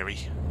the dairy.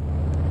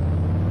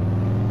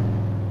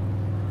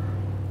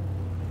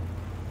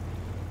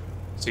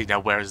 See,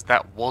 now whereas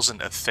that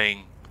wasn't a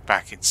thing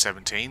back in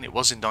 17, it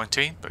was in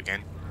 19, but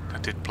again, I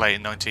did play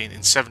in 19.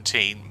 In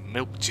 17,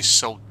 milk just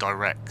sold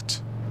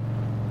direct.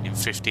 In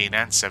 15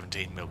 and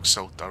 17, milk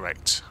sold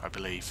direct, I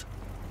believe.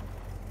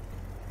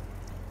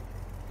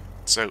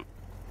 So,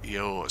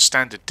 your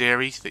standard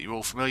dairy that you're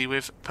all familiar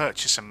with,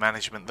 purchase and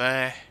management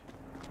there.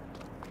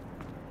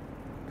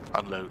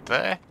 Unload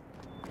there.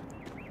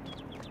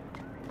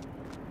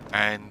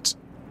 And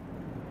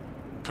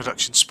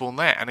production spawn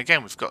there. And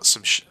again, we've got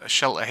some a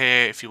shelter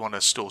here if you want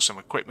to store some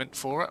equipment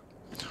for it.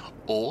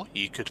 Or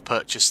you could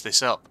purchase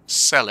this up,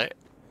 sell it,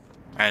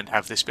 and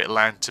have this bit of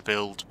land to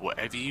build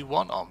whatever you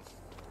want on.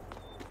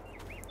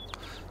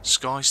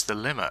 Sky's the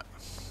limit.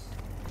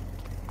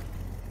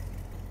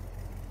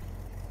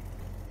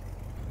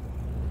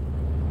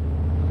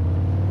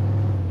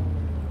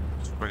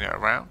 Just bring it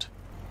around.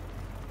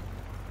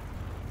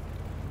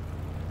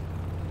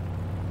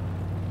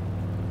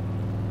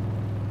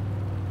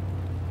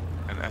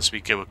 And as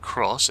we go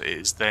across, it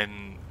is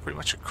then pretty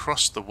much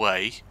across the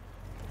way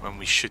when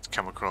we should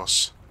come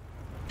across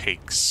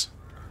pigs.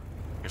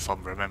 If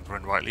I'm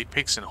remembering rightly.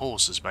 Pigs and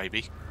horses,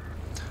 maybe.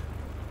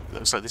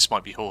 Looks like this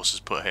might be horses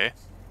put here.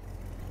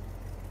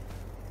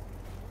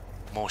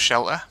 More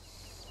shelter.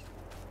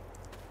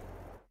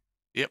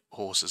 Yep,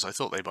 horses. I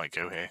thought they might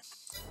go here.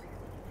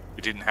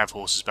 We didn't have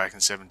horses back in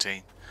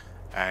 17.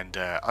 And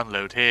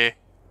unload here.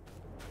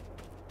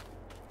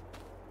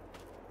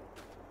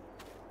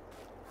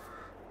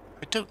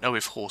 I don't know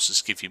if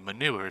horses give you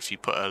manure if you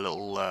put a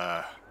little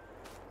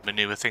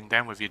manure thing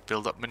down with you'd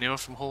build up manure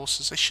from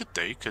horses. They should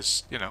do,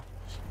 because, you know,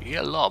 you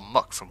get a lot of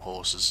muck from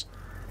horses.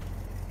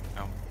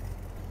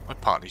 My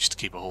partner used to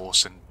keep a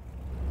horse and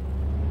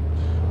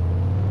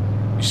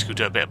used to go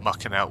do a bit of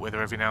mucking out with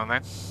her every now and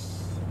then.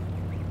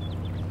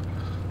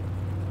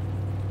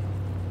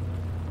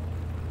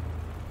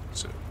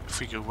 So if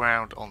we go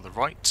round on the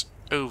right,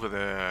 over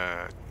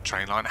the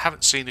train line. I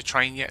haven't seen a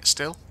train yet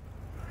still.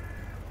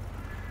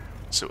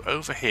 So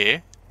over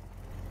here,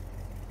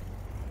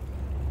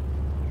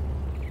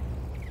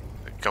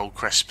 the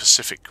Goldcrest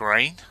Pacific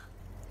Grain,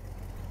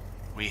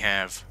 we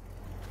have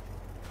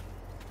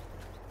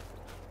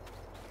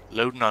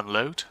load and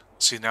unload.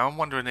 See, now I'm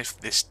wondering if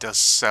this does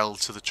sell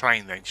to the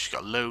train then. She's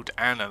got a load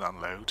and an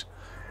unload.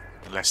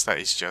 Unless that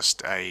is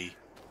just a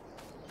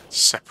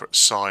separate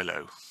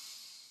silo.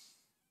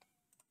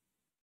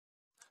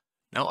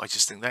 No, I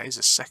just think that is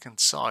a second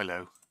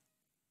silo.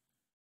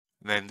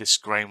 And then this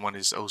grain one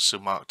is also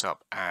marked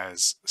up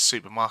as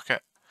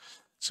supermarket.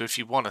 So if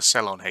you want to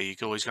sell on here, you're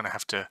always going to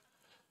have to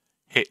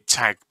hit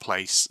tag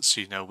place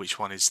so you know which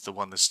one is the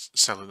one that's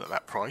selling at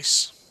that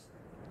price.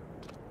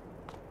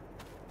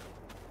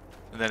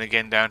 And then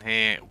again down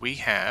here we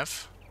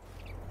have,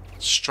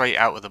 straight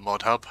out of the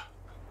mod hub,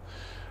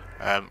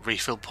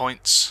 refill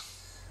points.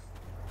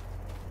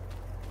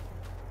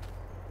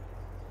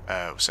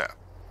 What's that?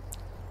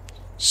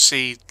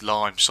 Seed,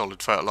 lime,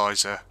 solid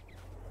fertilizer,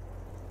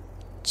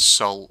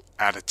 salt,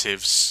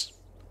 additives,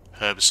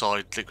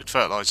 herbicide, liquid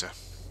fertilizer.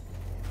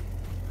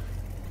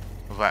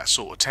 That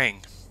sort of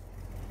thing.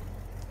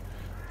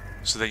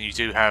 So then you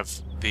do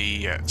have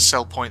the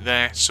sell point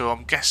there. So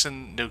I'm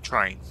guessing no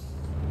train.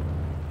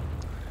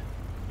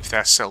 If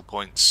there's sell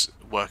points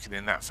working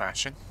in that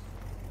fashion.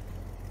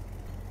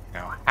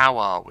 Now, how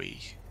are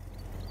we?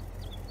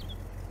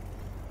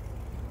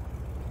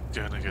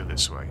 Gonna go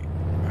this way.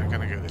 I'm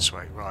gonna go this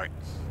way, right.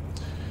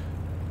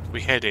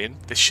 We head in.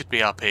 This should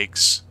be our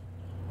pigs.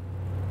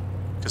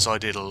 Because I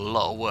did a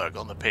lot of work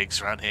on the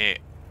pigs around here.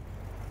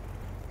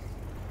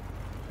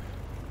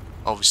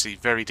 Obviously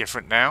very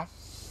different now.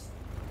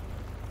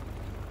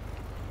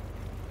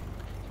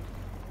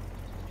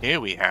 Here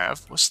we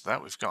have, what's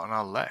that we've got on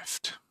our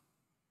left?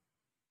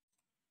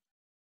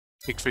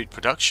 Pig food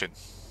production.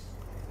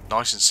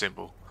 Nice and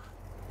simple.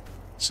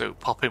 So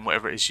pop in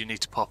whatever it is you need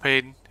to pop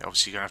in.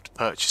 Obviously you're going to have to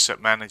purchase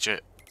it, manage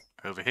it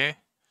over here.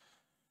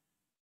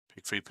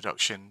 Pig food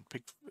production,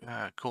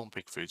 corn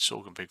pig food,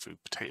 sorghum pig food,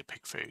 potato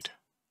pig food.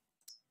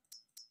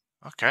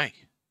 Okay,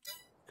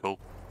 cool.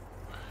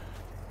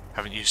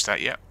 Haven't used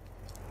that yet.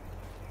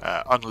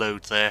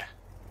 Unload there,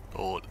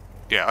 or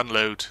yeah,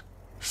 unload,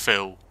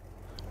 fill,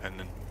 and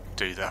then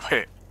do that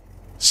bit.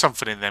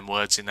 Something in them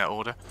words in that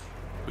order.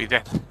 We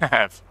then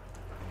have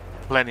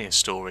plenty of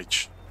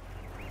storage.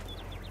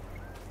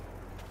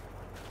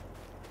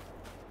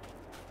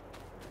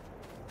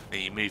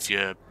 Then you move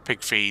your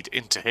pig feed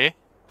into here.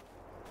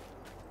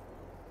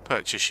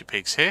 Purchase your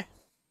pigs here.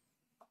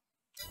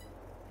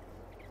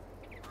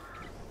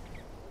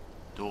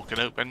 Door can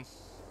open.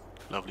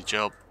 Lovely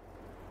job.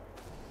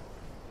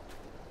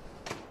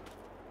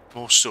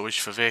 More storage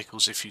for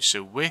vehicles if you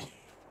so wish.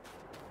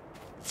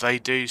 They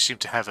do seem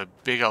to have a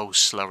big old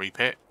slurry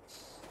pit.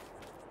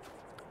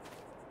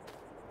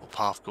 Or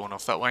path going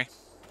off that way.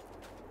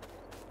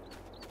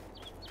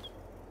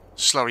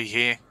 Slurry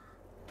here.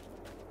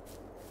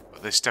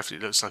 But this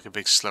definitely looks like a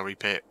big slurry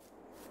pit.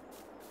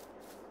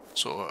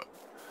 Sort of,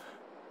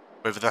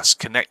 whether that's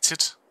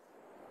connected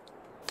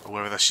or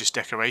whether that's just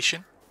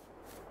decoration.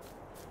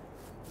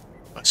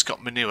 But it's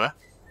got manure.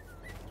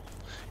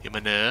 Your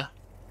manure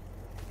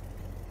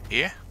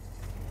here.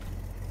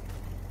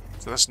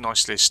 So that's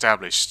nicely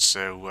established.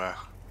 So I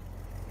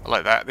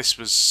like that. This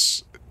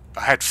was,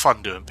 I had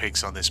fun doing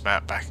pigs on this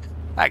map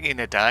back in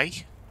the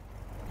day.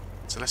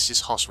 So let's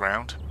just hoss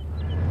round.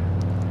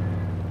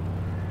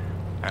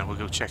 And we'll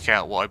go check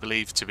out what I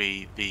believe to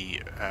be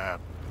the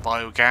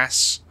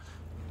biogas.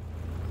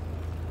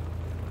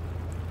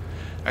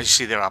 As you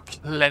see, there are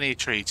plenty of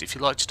trees. If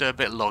you like to do a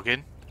bit of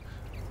logging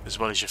as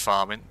well as your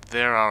farming,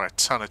 there are a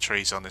ton of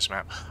trees on this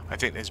map. I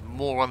think there's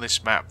more on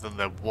this map than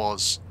there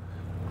was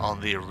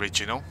on the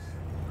original,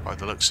 by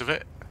the looks of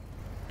it.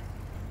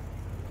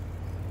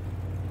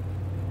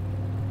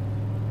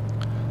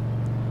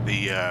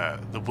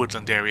 The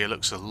woodland area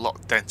looks a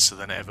lot denser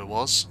than it ever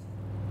was.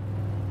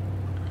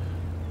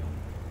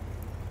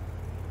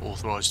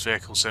 Authorised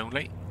vehicles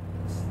only.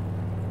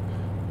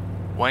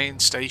 Weighing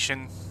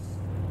station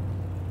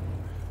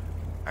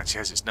actually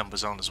has its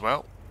numbers on as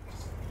well.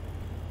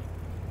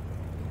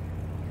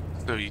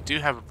 So you do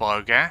have a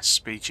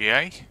biogas,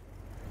 BGA.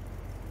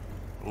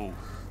 Ooh.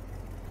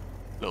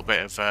 A little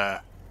bit of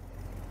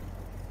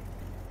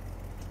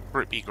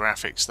trippy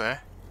graphics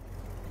there.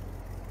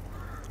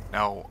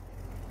 Now,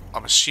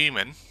 I'm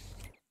assuming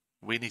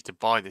we need to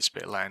buy this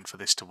bit of land for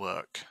this to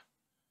work.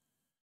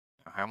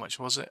 Now, how much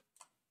was it?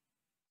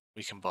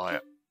 We can buy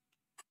it.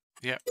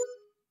 Yep.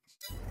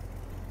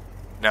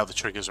 Now the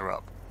triggers are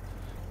up.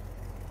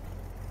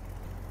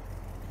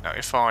 Now,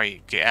 if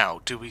I get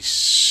out, do we...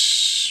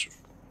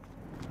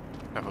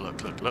 Have a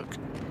look, look.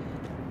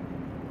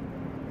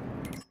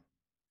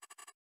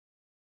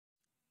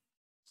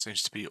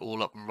 Seems to be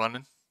all up and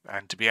running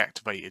and to be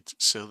activated.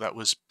 So that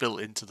was built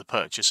into the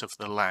purchase of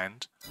the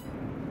land.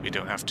 We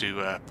don't have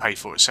to pay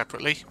for it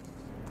separately.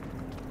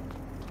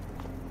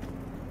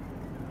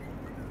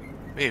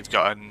 We've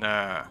got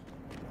an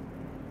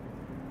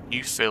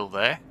new fill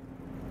there.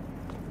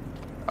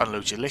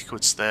 Unload your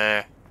liquids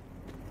there.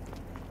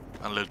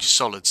 Unload your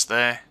solids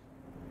there.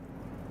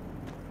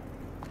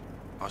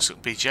 Nice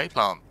little PGA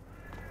plant.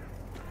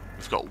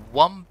 We've got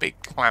one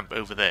big clamp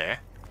over there,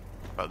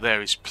 but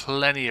there is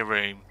plenty of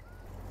room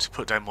to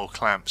put down more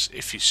clamps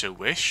if you so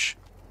wish.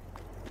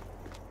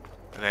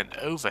 And then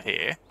over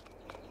here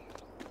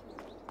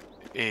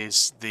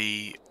is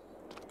the,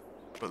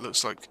 what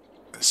looks like,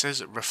 it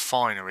says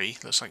refinery,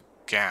 looks like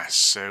gas,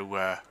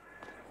 so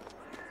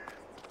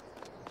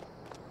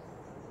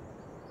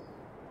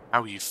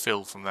how you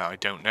fill from that I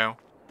don't know.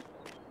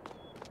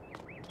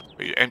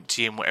 But you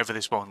empty in whatever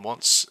this one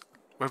wants,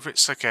 whether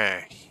it's like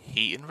a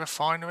heating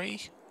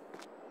refinery.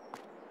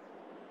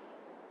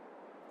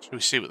 Shall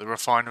we see what the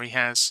refinery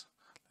has?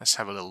 Let's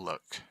have a little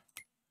look.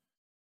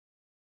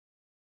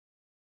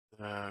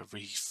 The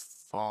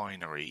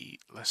refinery.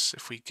 Let's,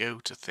 if we go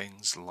to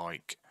things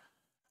like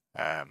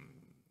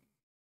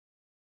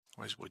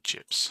where's wood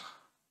chips?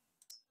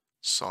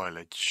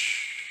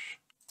 Silage.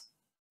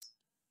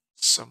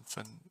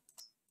 Something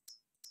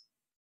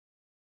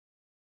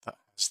that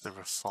has the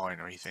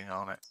refinery thing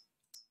on it.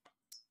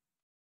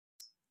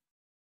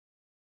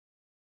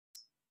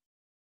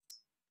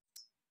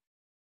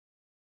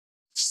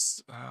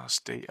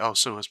 Oh,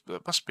 so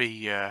it must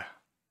be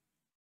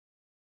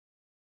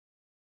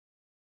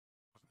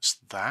what's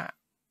that?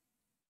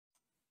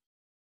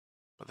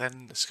 But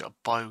then it's got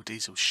a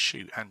biodiesel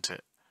chute, hasn't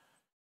it?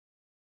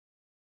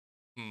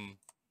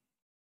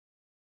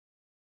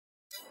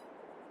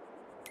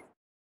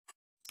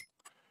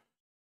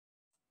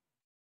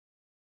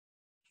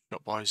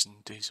 Got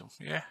biodiesel,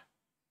 yeah.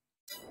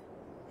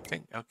 I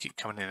think I'll keep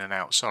coming in and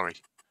out, sorry.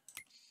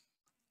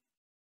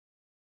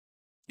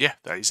 Yeah,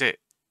 that is it.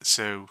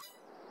 So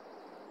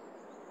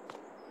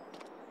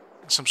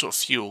some sort of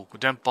fuel. We're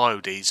down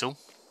biodiesel.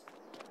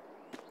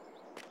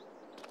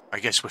 I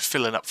guess we're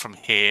filling up from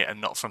here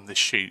and not from the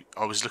chute.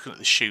 I was looking at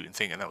the chute and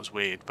thinking that was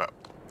weird, but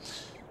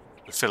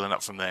we're filling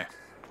up from there.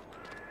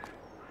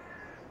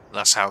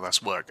 That's how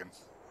that's working.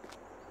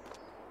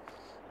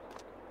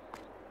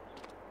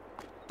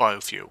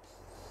 Biofuel.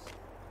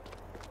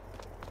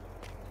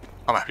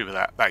 I'm happy with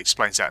that. That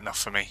explains that enough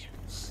for me.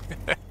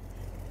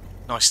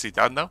 Nicely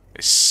done though.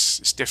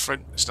 It's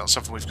different. It's not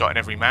something we've got in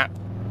every map.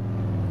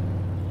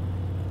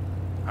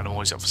 And I'm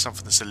always up for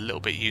something that's a little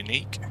bit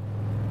unique.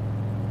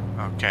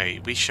 Okay,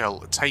 we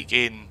shall take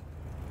in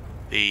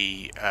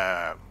the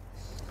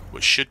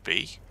what should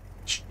be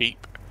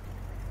sheep,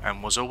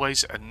 and was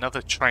always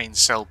another train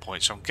sell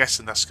point. So I'm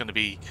guessing that's going to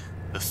be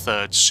the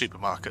third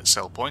supermarket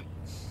sell point.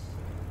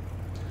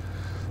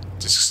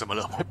 Just because I'm a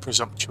little bit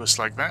presumptuous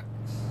like that.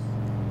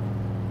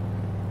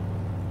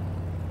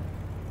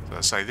 So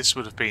let's say this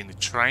would have been the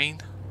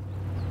train.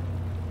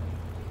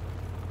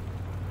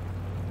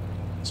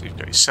 So you've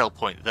got your sell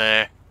point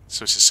there.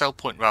 So it's a sell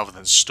point rather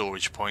than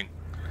storage point.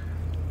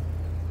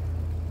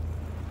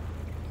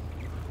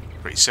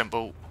 Pretty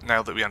simple.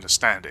 Now that we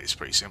understand it, it's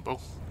pretty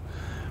simple.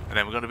 And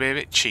then we're going to be a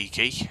bit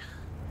cheeky,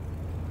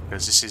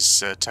 because this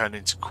is turned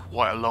into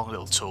quite a long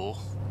little tour.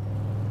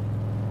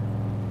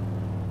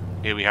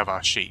 Here we have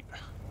our sheep.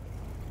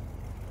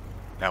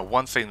 Now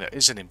one thing that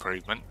is an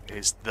improvement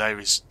is there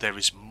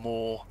is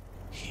more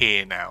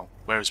here now.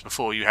 Whereas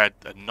before you had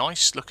a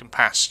nice looking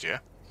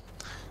pasture,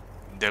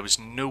 there was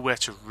nowhere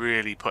to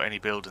really put any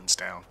buildings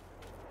down.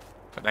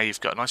 But now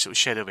you've got a nice little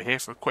shed over here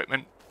for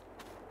equipment.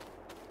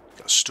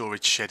 Got a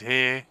storage shed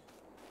here.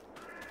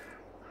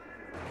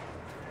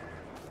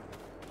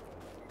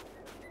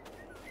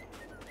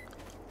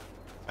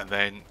 And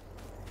then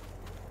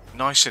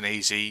nice and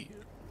easy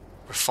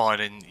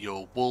refining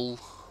your wool.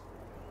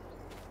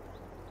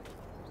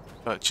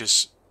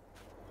 Purchase.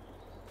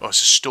 Oh,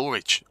 it's a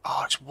storage.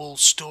 Oh, it's wool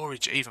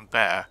storage, even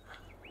better.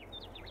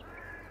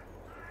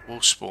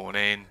 Wool spawn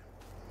in.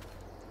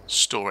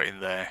 Store it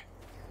in there.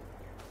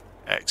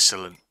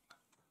 Excellent.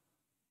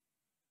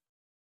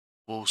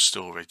 Wool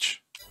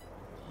storage.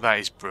 That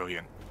is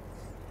brilliant.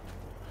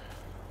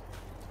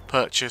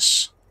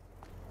 Purchase.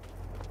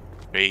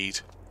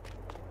 Feed.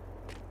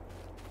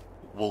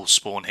 Wool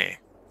spawn here.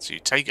 So you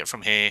take it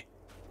from here,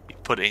 you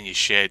put it in your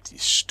shed, you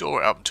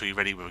store it up until you're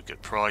ready with a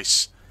good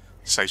price.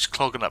 It saves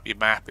clogging up your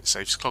map, it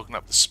saves clogging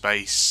up the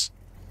space.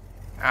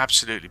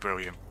 Absolutely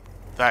brilliant.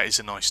 That is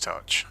a nice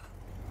touch.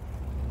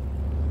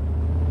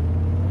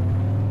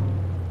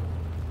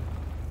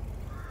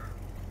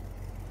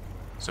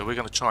 So we're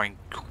going to try and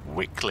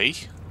quickly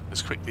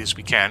as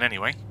we can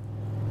anyway,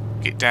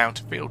 get down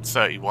to field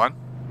 31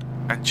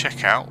 and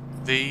check out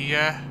the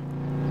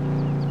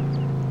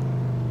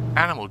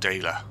animal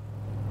dealer.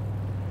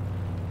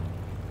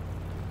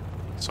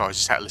 So I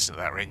just had to listen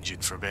to that engine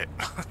for a bit.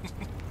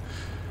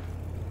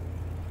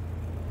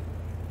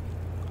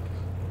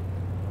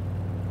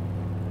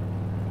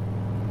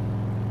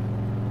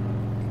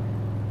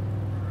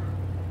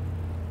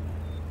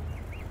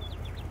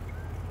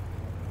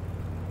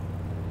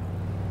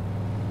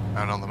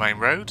 and on the main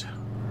road.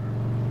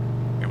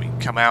 And we can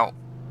come out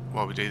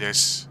while we do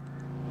this,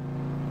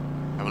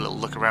 have a little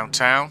look around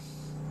town.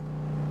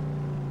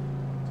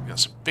 We've got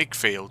some big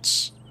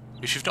fields.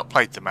 If you've not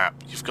played the map,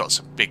 you've got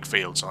some big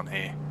fields on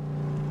here.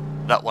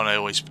 That one I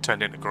always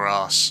turned into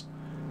grass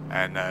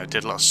and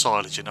did a lot of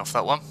silaging off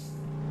that one.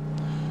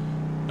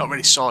 Not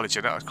really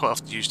silaging, I quite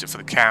often used it for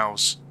the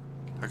cows.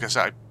 Like I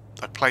said,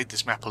 I played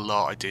this map a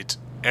lot. I did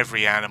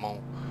every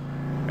animal,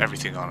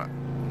 everything on it.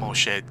 More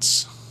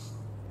sheds.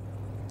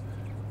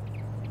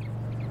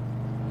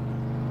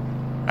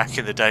 Back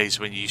in the days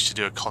when you used to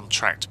do a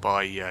contract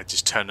by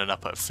just turning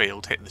up at a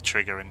field, hitting the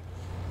trigger and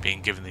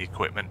being given the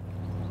equipment.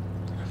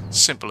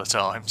 Simpler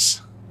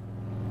times.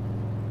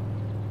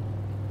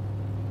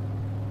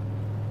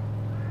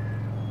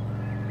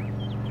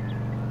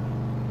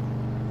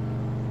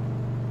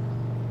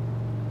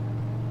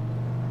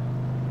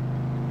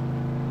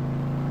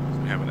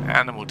 We have an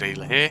animal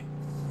dealer here.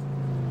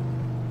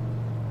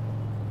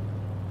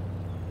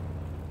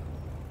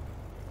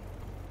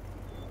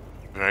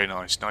 Very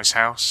nice. Nice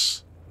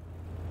house.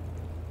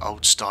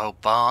 Old style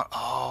barn.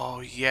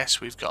 Oh yes,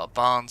 we've got a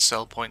barn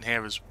sell point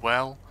here as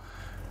well.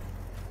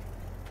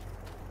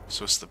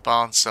 So it's the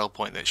barn sell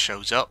point that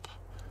shows up.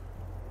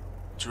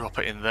 Drop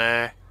it in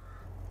there.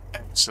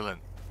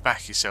 Excellent.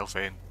 Back yourself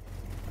in.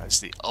 That's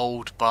the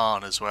old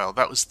barn as well.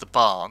 That was the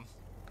barn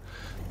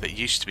that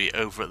used to be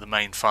over at the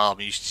main farm.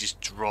 You used to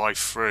just drive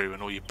through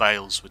and all your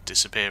bales would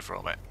disappear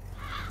from it.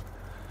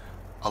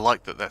 I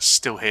like that that's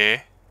still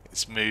here.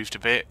 It's moved a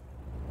bit,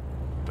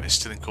 but it's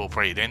still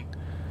incorporated in.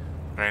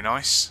 Very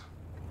nice.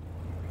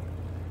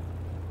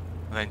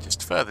 And then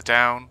just further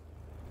down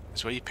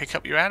is where you pick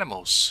up your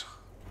animals.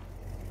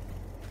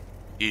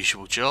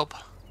 Usual job.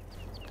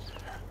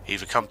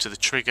 Either come to the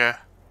trigger,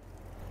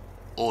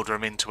 order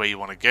them into where you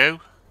want to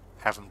go,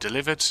 have them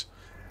delivered,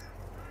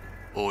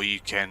 or you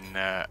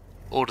can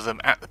order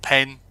them at the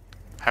pen,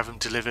 have them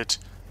delivered.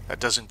 That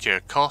does incur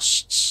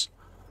costs.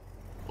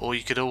 Or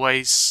you could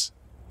always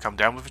come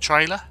down with a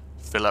trailer,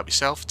 fill up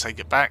yourself, take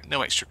it back.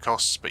 No extra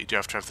costs, but you do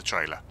have to have the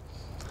trailer.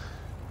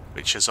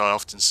 Which, as I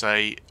often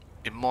say,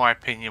 in my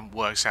opinion,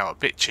 works out a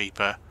bit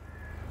cheaper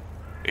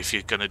if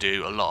you're going to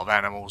do a lot of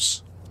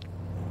animals.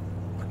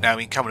 Now,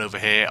 in coming over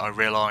here, I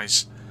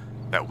realise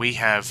that we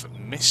have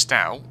missed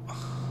out,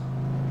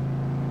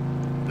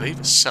 I believe,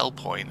 a sell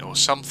point or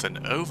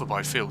something over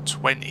by field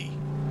 20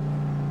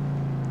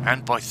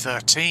 and by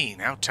 13.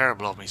 How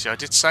terrible of me. So I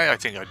did say I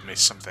think I'd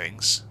missed some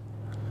things.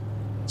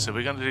 So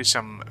we're going to do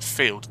some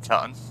field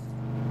cutting.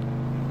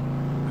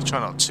 We'll try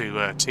not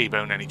to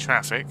T-bone any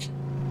traffic.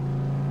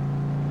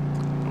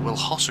 But we'll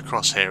hoss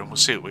across here and we'll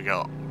see what we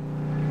got.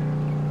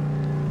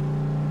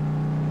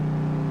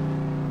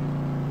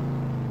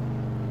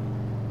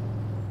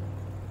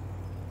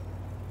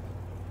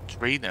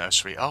 Tree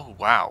nursery. Oh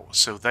wow,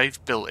 so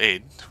they've built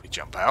in, we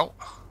jump out.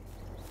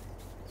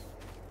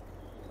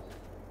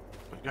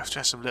 We have to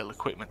have some little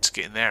equipment to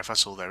get in there if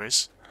that's all there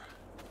is.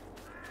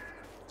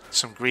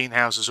 Some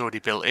greenhouses already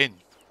built in.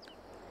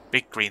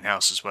 Big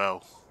greenhouse as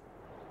well.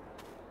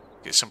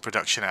 Get some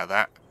production out of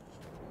that.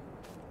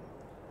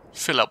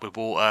 Fill up with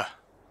water.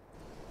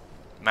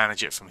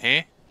 Manage it from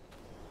here.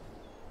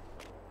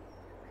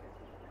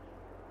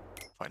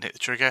 If I can hit the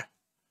trigger.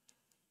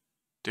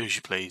 Do as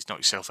you please, knock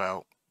yourself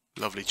out.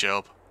 Lovely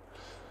job.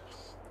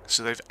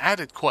 So they've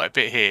added quite a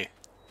bit here.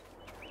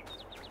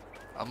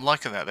 I'm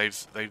liking that.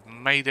 They've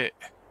made it.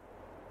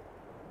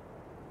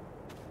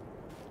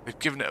 They've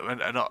given it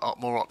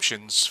more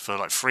options for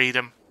like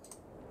freedom.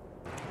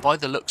 By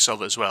the looks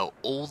of it as well,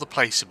 all the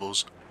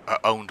placeables are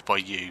owned by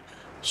you,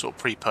 sort of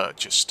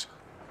pre-purchased.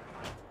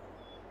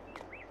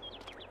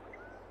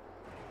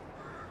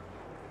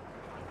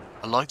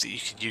 I like that you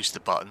can use the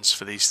buttons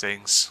for these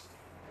things.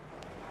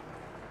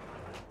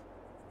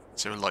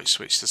 Is there a light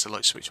switch? Does the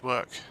light switch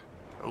work?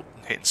 Oh,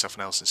 I'm hitting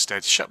something else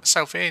instead. Shut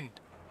myself in!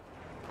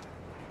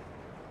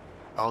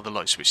 Oh, the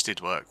light switch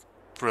did work.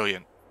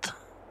 Brilliant.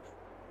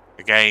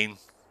 Again,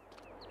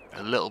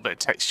 a little bit of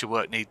texture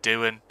work need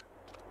doing.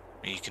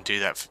 You can do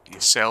that for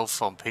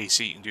yourself on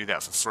PC. You can do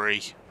that for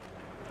free.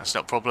 That's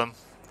not a problem.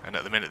 And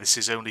at the minute, this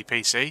is only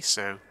PC,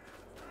 so...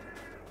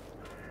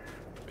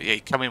 But yeah,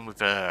 you come in with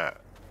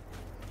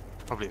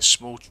probably a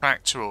small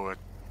tractor or a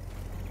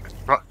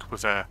truck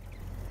with a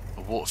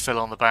water fill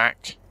on the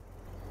back,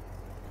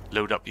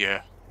 load up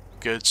your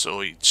goods,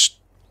 or you just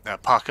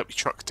park up your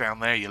truck down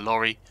there, your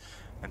lorry,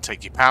 and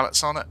take your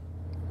pallets on it.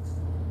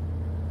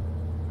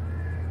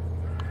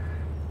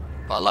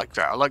 But I like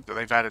that. I like that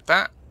they've added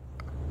that.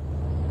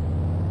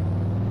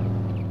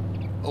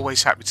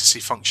 Always happy to see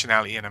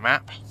functionality in a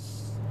map.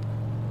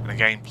 And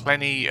again,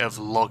 plenty of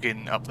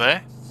logging up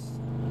there.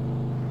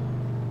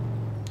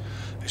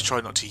 Let's try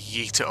not to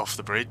yeet it off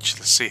the bridge.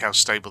 Let's see how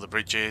stable the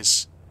bridge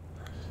is.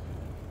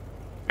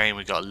 Again,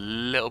 we've got a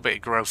little bit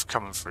of growth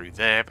coming through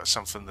there, but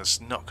something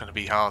that's not going to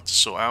be hard to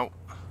sort out.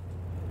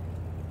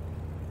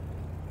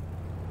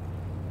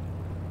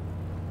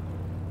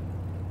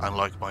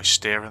 Unlike my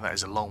steering, that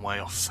is a long way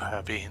off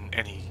being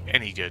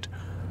any good.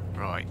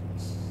 Right.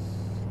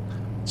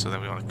 So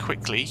then we want to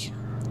quickly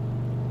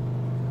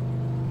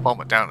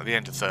bomb it down at the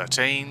end of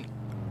 13.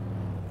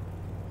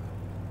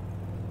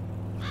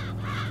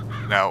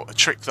 Now, a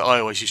trick that I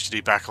always used to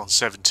do back on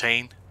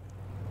 17,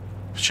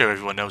 I'm sure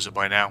everyone knows it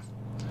by now,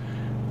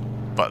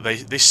 but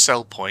this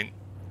sell point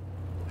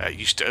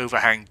used to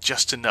overhang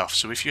just enough,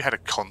 so if you had a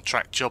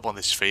contract job on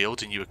this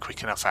field and you were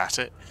quick enough at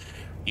it,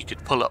 you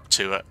could pull up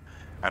to it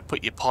and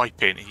put your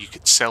pipe in and you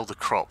could sell the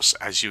crops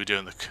as you were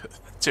doing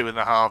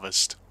the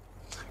harvest.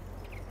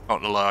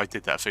 Not gonna lie, I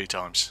did that a few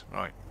times.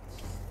 Right.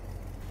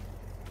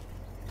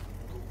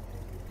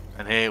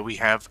 And here we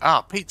have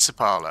our pizza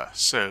parlour.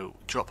 So,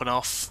 dropping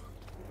off.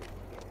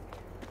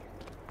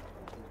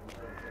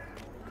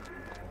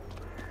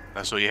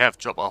 That's all you have,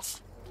 drop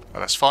off.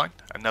 Well, that's fine.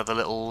 Another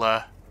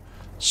little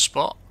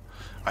spot.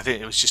 I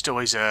think it was just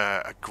always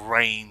a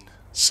grain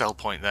sell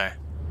point there.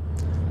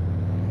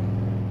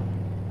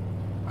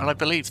 And I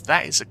believe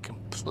that is a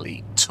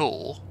complete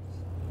tour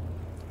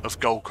of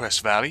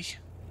Goldcrest Valley,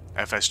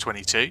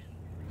 FS22.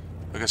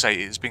 Like I say,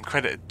 it's been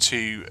credited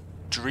to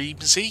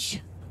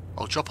Dreamzy.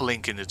 I'll drop a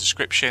link in the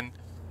description.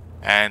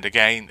 And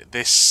again,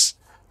 this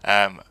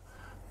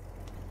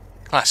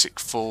classic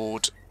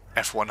Ford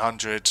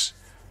F100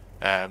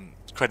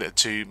 credited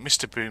to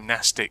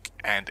Mrboomnastic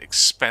and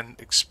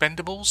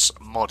Expendables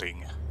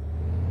modding.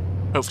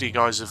 Hopefully you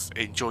guys have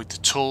enjoyed the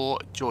tour,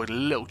 enjoyed a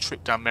little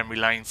trip down memory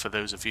lane for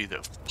those of you that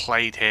have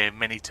played here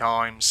many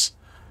times.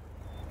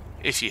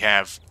 If you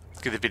have,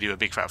 give the video a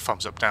big fat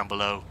thumbs up down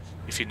below.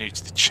 If you're new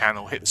to the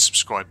channel, hit the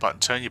subscribe button,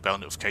 turn your bell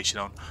notification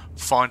on,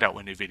 find out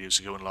when new videos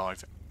are going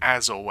live.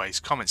 As always,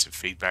 comments and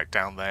feedback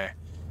down there.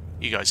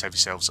 You guys have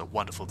yourselves a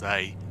wonderful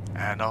day,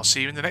 and I'll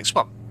see you in the next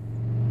one.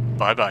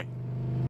 Bye bye.